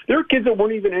happened. There are kids that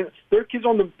weren't even in. There are kids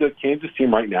on the Kansas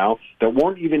team right now that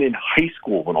weren't even in high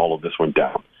school when all of this went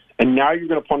down. And now you're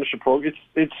going to punish a program.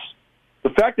 It's the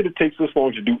fact that it takes this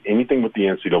long to do anything with the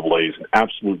NCAA is an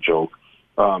absolute joke.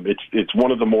 It's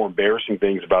one of the more embarrassing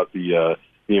things about the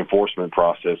enforcement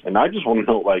process. And I just want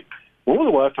to know, like, when was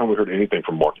the last time we heard anything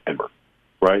from Mark Emmert?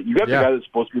 Right? You got the guy that's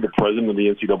supposed to be the president of the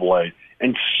NCAA,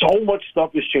 and so much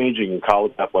stuff is changing in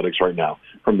college athletics right now,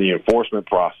 from the enforcement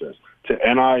process to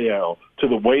NIL to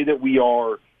the way that we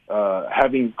are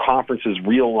having conferences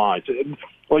realigned.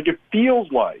 Like it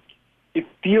feels like the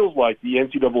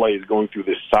NCAA is going through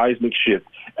this seismic shift,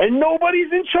 and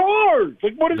nobody's in charge.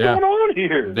 Like, what is going on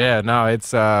here? Yeah, no, it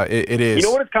is. You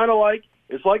know what it's kind of like?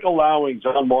 It's like allowing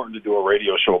John Martin to do a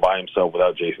radio show by himself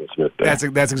without Jason Smith there.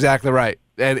 That's exactly right.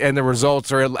 And the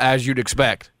results are as you'd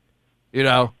expect.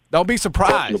 Don't be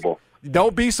surprised.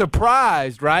 Don't be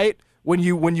surprised, right? When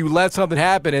you let something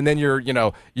happen and then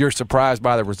you're surprised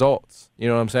by the results. You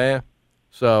know what I'm saying?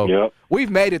 So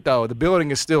We've made it though. The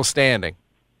building is still standing.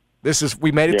 We're still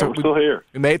here.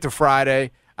 We made it to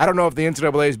Friday. I don't know if the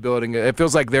NCAA's building, it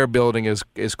feels like their building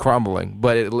is crumbling,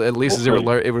 but at least as it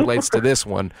relates to this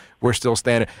one, we're still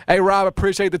standing. Hey, Rob,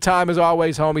 appreciate the time as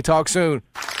always, homie. Talk soon.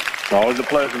 Always a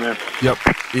pleasure, man. Yep.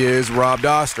 He is Rob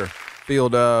Doster,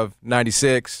 field of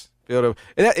 96. And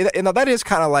that is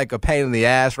kind of like a pain in the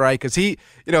ass, right? Because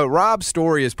Rob's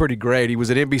story is pretty great. He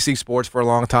was at NBC Sports for a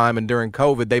long time, and during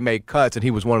COVID, they made cuts, and he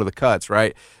was one of the cuts,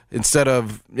 right? Instead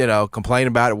of, complaining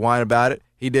about it, whine about it,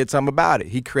 he did something about it.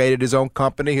 He created his own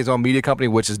company, his own media company,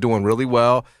 which is doing really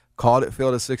well, called it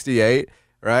Field of 68,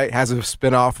 right? Has a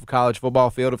spinoff of College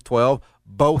Football, Field of 12.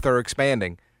 Both are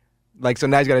expanding. So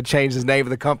now he's got to change his name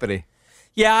of the company.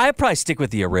 Yeah, I'd probably stick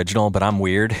with the original, but I'm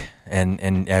weird,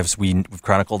 and as we've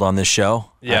chronicled on this show,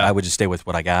 I would just stay with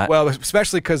what I got. Well,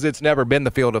 especially because it's never been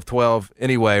the Field of 12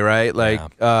 anyway, right?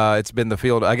 It's been the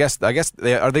field. I guess.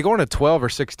 Are they going to 12 or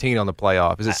 16 on the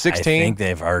playoff? Is it 16? I think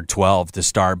they've heard 12 to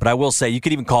start, but I will say you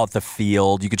could even call it the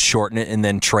Field. You could shorten it and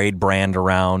then trade brand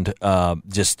around,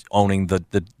 just owning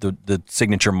the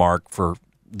signature mark for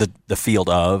the field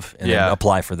of, and then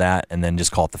apply for that, and then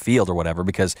just call it the Field or whatever,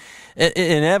 because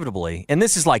inevitably, and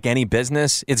this is like any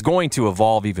business, it's going to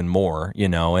evolve even more,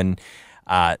 and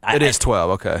It is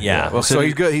 12. Okay. Yeah. Well, so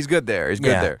he's good. He's good there. He's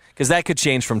good there. Because that could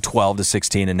change from 12 to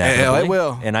 16 inevitably. Yeah, it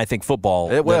will. And I think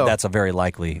football, it will. That's a very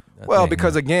likely Well, thing.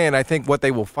 because again, I think what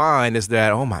they will find is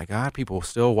that, oh my God, people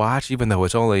still watch even though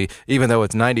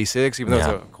it's 96, even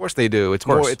though of course they do. It's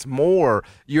more. It's more.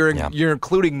 You're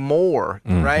including more,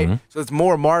 right? So it's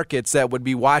more markets that would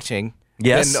be watching.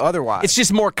 Yes. Than otherwise. It's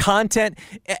just more content.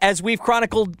 As we've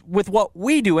chronicled with what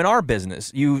we do in our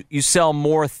business, you sell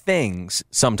more things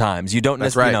sometimes. You don't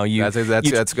necessarily. That's right.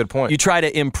 That's a good point. You try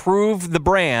to improve the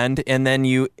brand, and then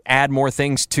you add more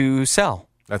things to sell.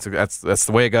 That's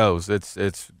the way it goes. It's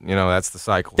that's the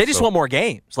cycle. They just want more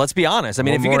games. Let's be honest. I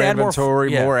mean, if you could add more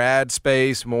inventory, more ad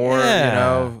space, more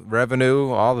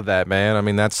revenue, all of that, man. I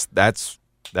mean,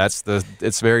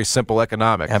 it's very simple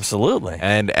economics. Absolutely.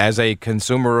 And as a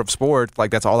consumer of sport,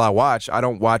 like that's all I watch. I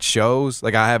don't watch shows.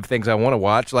 Like I have things I want to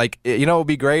watch. Like what would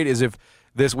be great is if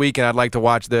this weekend I'd like to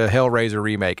watch the Hellraiser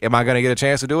remake. Am I going to get a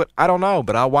chance to do it? I don't know,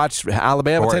 but I'll watch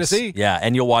Alabama, Tennessee. Yeah,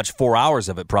 and you'll watch 4 hours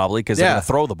of it probably because they're going to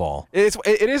throw the ball. It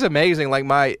is amazing. Like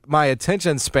my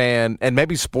attention span, and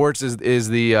maybe sports is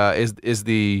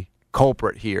the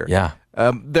culprit here. Yeah.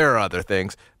 There are other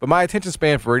things, but my attention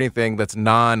span for anything that's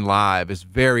non-live is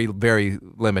very, very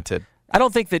limited. I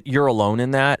don't think that you're alone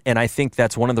in that, and I think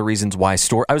that's one of the reasons why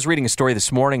I was reading a story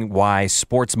this morning why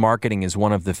sports marketing is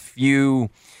one of the few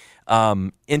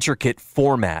intricate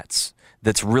formats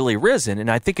that's really risen,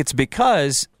 and I think it's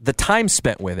because the time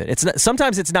spent with it.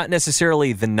 Sometimes it's not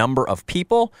necessarily the number of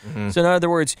people. Mm-hmm. So in other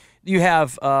words, you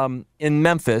have in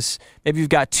Memphis, maybe you've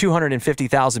got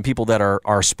 250,000 people that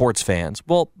are sports fans.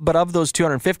 Well, but of those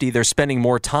 250, they're spending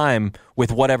more time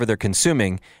with whatever they're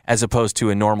consuming as opposed to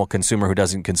a normal consumer who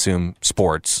doesn't consume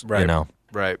sports. Right.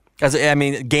 Right.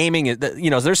 Gaming,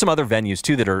 there's some other venues,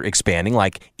 too, that are expanding,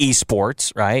 like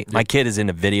esports, right? Yep. My kid is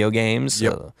into video games.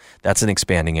 So that's an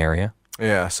expanding area.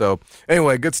 Yeah, so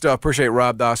anyway, good stuff. Appreciate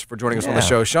Rob Dawson for joining us on the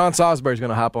show. Sean Salisbury's going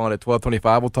to hop on at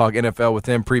 12:25. We'll talk NFL with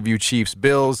him, preview Chiefs,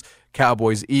 Bills,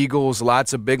 Cowboys, Eagles.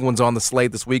 Lots of big ones on the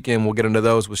slate this weekend. We'll get into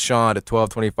those with Sean at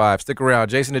 12:25. Stick around.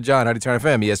 Jason and John, 92.9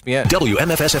 FM, ESPN.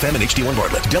 WMFS-FM and HD1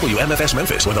 Bartlett. WMFS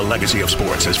Memphis, with a legacy of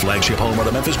sports as flagship home of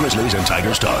the Memphis Grizzlies and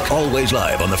Tigers talk. Always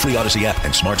live on the free Odyssey app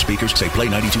and smart speakers. Say play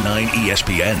 92.9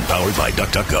 ESPN, powered by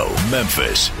DuckDuckGo.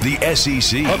 Memphis, the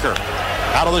SEC. Hooker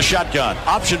out of the shotgun.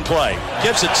 Option play.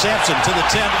 Gives it Sampson to the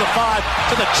 10, to the 5,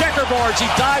 to the checkerboards. He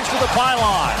dives to the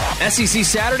pylon. SEC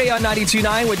Saturday on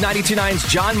 92.9 with 92.9's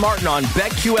John Martin on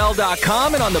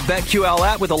BetQL.com and on the BetQL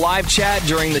app with a live chat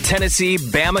during the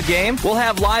Tennessee-Bama game. We'll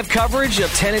have live coverage of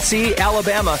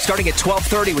Tennessee-Alabama starting at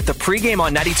 12:30 with the pregame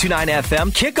on 92.9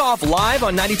 FM. Kickoff live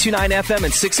on 92.9 FM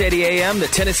and 6:80 a.m. The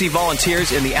Tennessee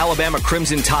Volunteers and the Alabama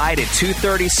Crimson Tide at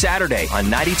 2:30 Saturday on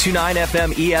 92.9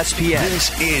 FM ESPN. This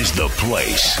is the place.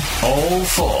 All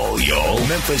fall, y'all.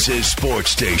 Memphis'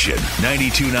 sports station.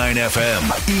 92.9 FM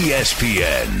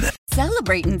ESPN.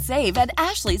 Celebrate and save at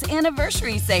Ashley's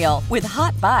Anniversary Sale. With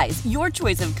Hot Buys, your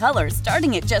choice of colors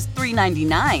starting at just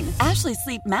 $3.99. Ashley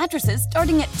Sleep mattresses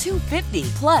starting at $2.50.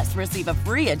 Plus, receive a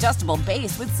free adjustable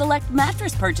base with select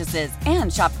mattress purchases.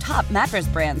 And shop top mattress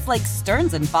brands like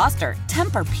Stearns & Foster,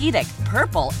 Tempur-Pedic,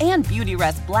 Purple, and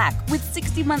Beautyrest Black with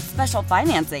 60-month special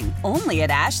financing. Only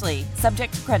at Ashley.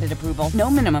 Subject to credit approval. No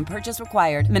minimum purchase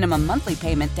required. Minimum monthly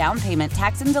payment, down payment,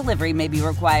 tax, and delivery may be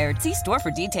required. See store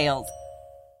for details.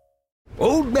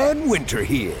 Old Man Winter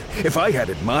here. If I had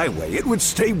it my way, it would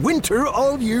stay winter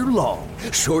all year long.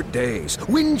 Short days,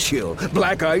 wind chill,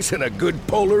 black ice, and a good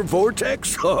polar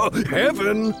vortex. Oh,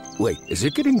 heaven. Wait, is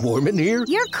it getting warm in here?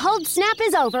 Your cold snap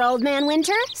is over, Old Man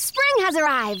Winter. Spring has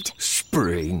arrived.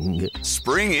 Spring.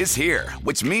 Spring is here,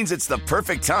 which means it's the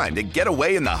perfect time to get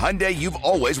away in the Hyundai you've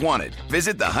always wanted.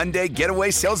 Visit the Hyundai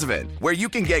Getaway Sales Event, where you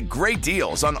can get great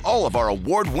deals on all of our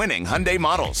award-winning Hyundai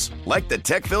models, like the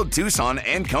tech-filled Tucson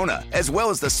and Kona, as well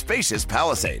as the spacious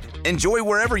Palisade. Enjoy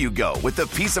wherever you go with the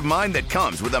peace of mind that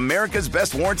comes with America's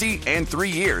best warranty and 3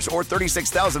 years or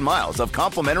 36,000 miles of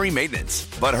complimentary maintenance.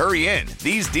 But hurry in,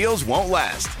 these deals won't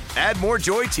last. Add more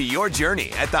joy to your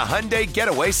journey at the Hyundai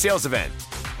Getaway Sales Event.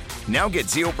 Now get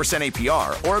 0%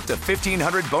 APR or up to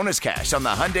 $1,500 bonus cash on the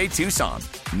Hyundai Tucson.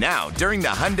 Now, during the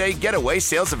Hyundai Getaway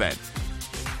Sales Event.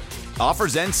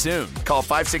 Offers end soon. Call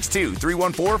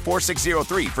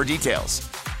 562-314-4603 for details.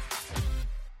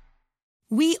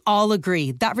 We all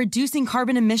agree that reducing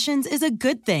carbon emissions is a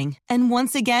good thing. And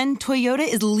once again, Toyota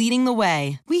is leading the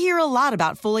way. We hear a lot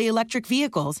about fully electric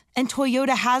vehicles, and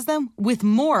Toyota has them with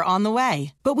more on the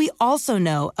way. But we also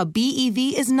know a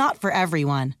BEV is not for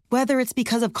everyone, whether it's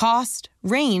because of cost,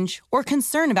 range, or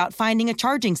concern about finding a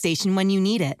charging station when you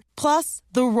need it. Plus,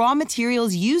 the raw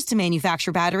materials used to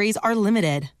manufacture batteries are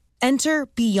limited. Enter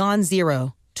Beyond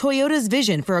Zero, Toyota's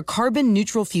vision for a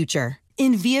carbon-neutral future.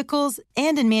 In vehicles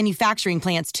and in manufacturing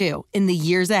plants, too, in the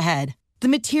years ahead. The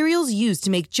materials used to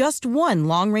make just one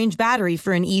long-range battery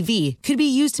for an EV could be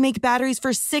used to make batteries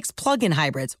for 6 plug-in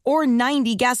hybrids or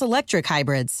 90 gas-electric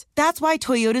hybrids. That's why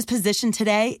Toyota's position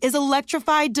today is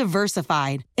electrified,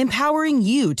 diversified, empowering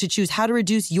you to choose how to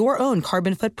reduce your own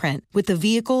carbon footprint with the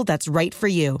vehicle that's right for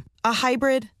you. A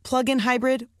hybrid, plug-in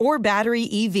hybrid, or battery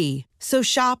EV. So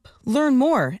shop, learn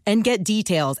more, and get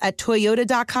details at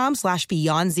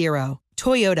toyota.com/beyond zero.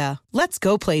 Toyota, let's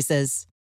go places.